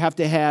above, you have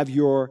to have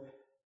your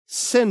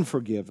sin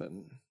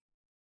forgiven.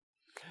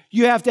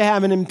 You have to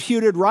have an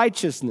imputed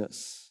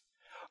righteousness.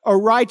 A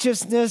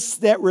righteousness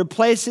that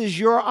replaces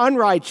your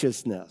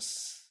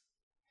unrighteousness.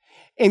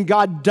 And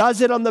God does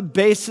it on the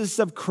basis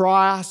of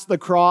the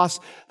cross,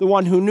 the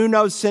one who knew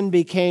no sin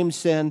became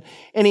sin.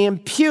 And he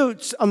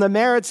imputes on the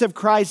merits of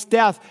Christ's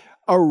death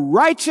a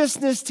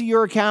righteousness to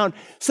your account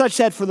such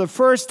that for the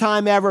first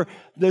time ever,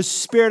 the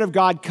Spirit of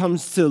God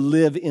comes to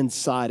live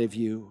inside of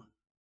you.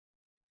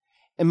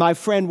 And my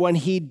friend, when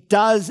he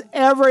does,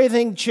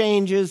 everything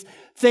changes.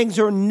 Things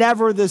are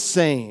never the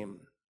same.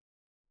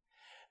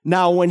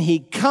 Now, when he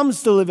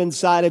comes to live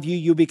inside of you,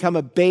 you become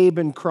a babe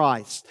in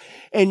Christ.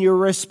 And your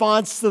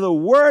response to the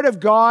Word of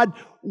God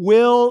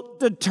will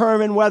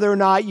determine whether or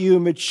not you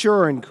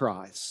mature in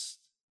Christ.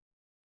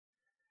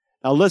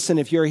 Now, listen,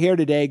 if you're here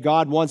today,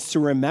 God wants to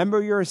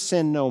remember your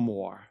sin no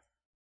more.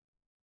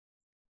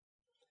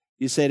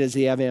 You say, does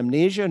he have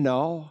amnesia?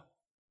 No.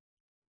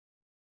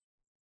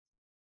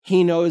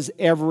 He knows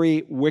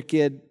every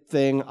wicked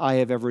thing I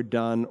have ever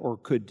done or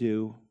could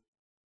do.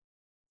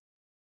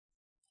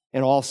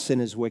 And all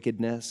sin is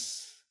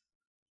wickedness.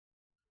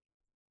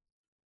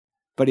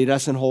 But he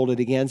doesn't hold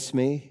it against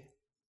me.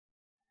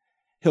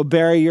 He'll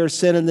bury your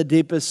sin in the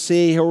deepest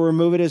sea. He'll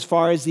remove it as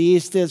far as the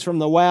east is from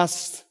the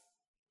west.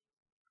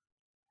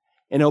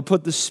 And he'll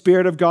put the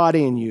Spirit of God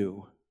in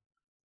you.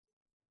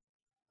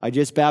 I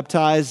just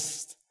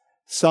baptized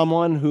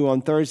someone who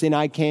on Thursday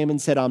night came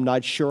and said, "I'm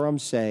not sure I'm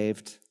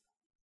saved.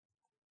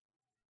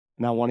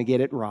 And I want to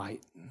get it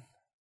right."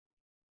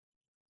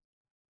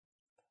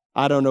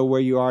 I don't know where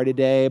you are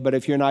today, but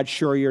if you're not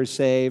sure you're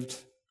saved,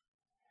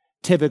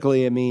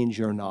 typically it means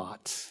you're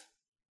not.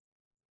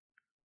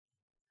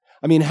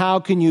 I mean, how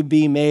can you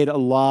be made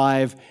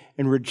alive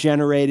and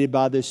regenerated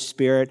by the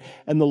Spirit,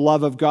 and the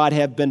love of God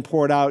have been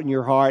poured out in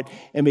your heart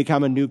and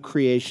become a new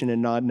creation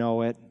and not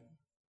know it.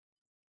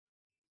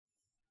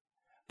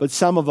 But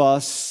some of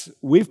us,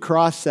 we've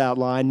crossed that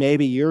line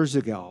maybe years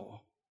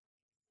ago.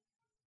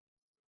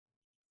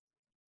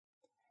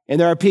 And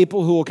there are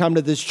people who will come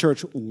to this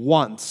church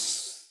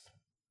once,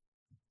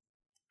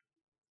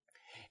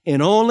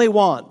 and only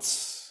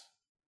once.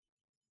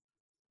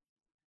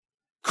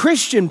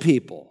 Christian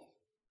people,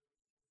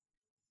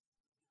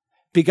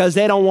 because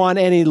they don't want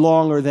any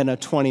longer than a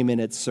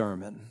 20-minute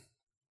sermon.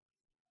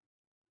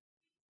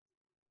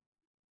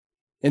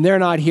 And they're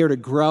not here to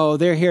grow,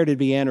 they're here to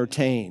be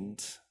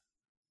entertained.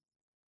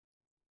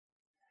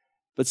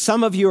 But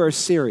some of you are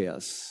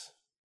serious,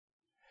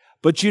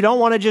 but you don't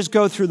want to just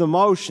go through the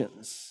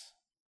motions.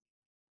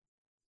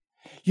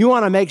 You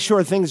want to make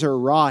sure things are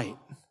right.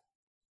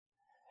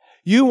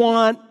 You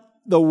want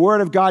the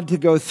Word of God to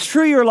go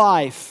through your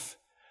life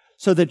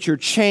so that you're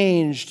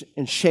changed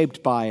and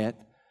shaped by it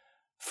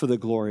for the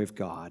glory of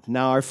God.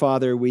 Now, our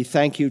Father, we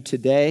thank you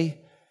today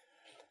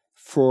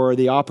for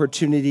the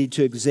opportunity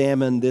to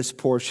examine this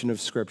portion of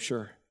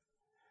Scripture.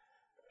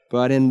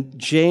 But in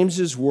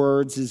James's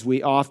words, as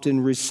we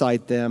often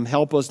recite them,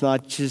 help us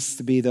not just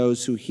to be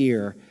those who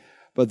hear,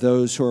 but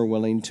those who are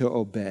willing to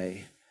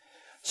obey.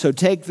 So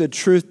take the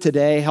truth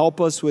today. Help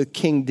us with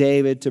King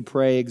David to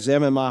pray.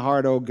 Examine my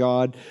heart, O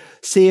God.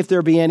 See if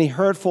there be any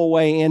hurtful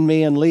way in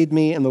me and lead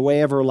me in the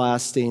way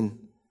everlasting.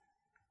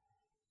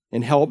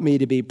 And help me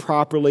to be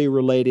properly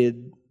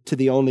related to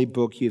the only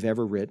book you've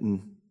ever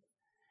written.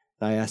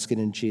 I ask it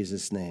in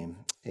Jesus' name.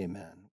 Amen.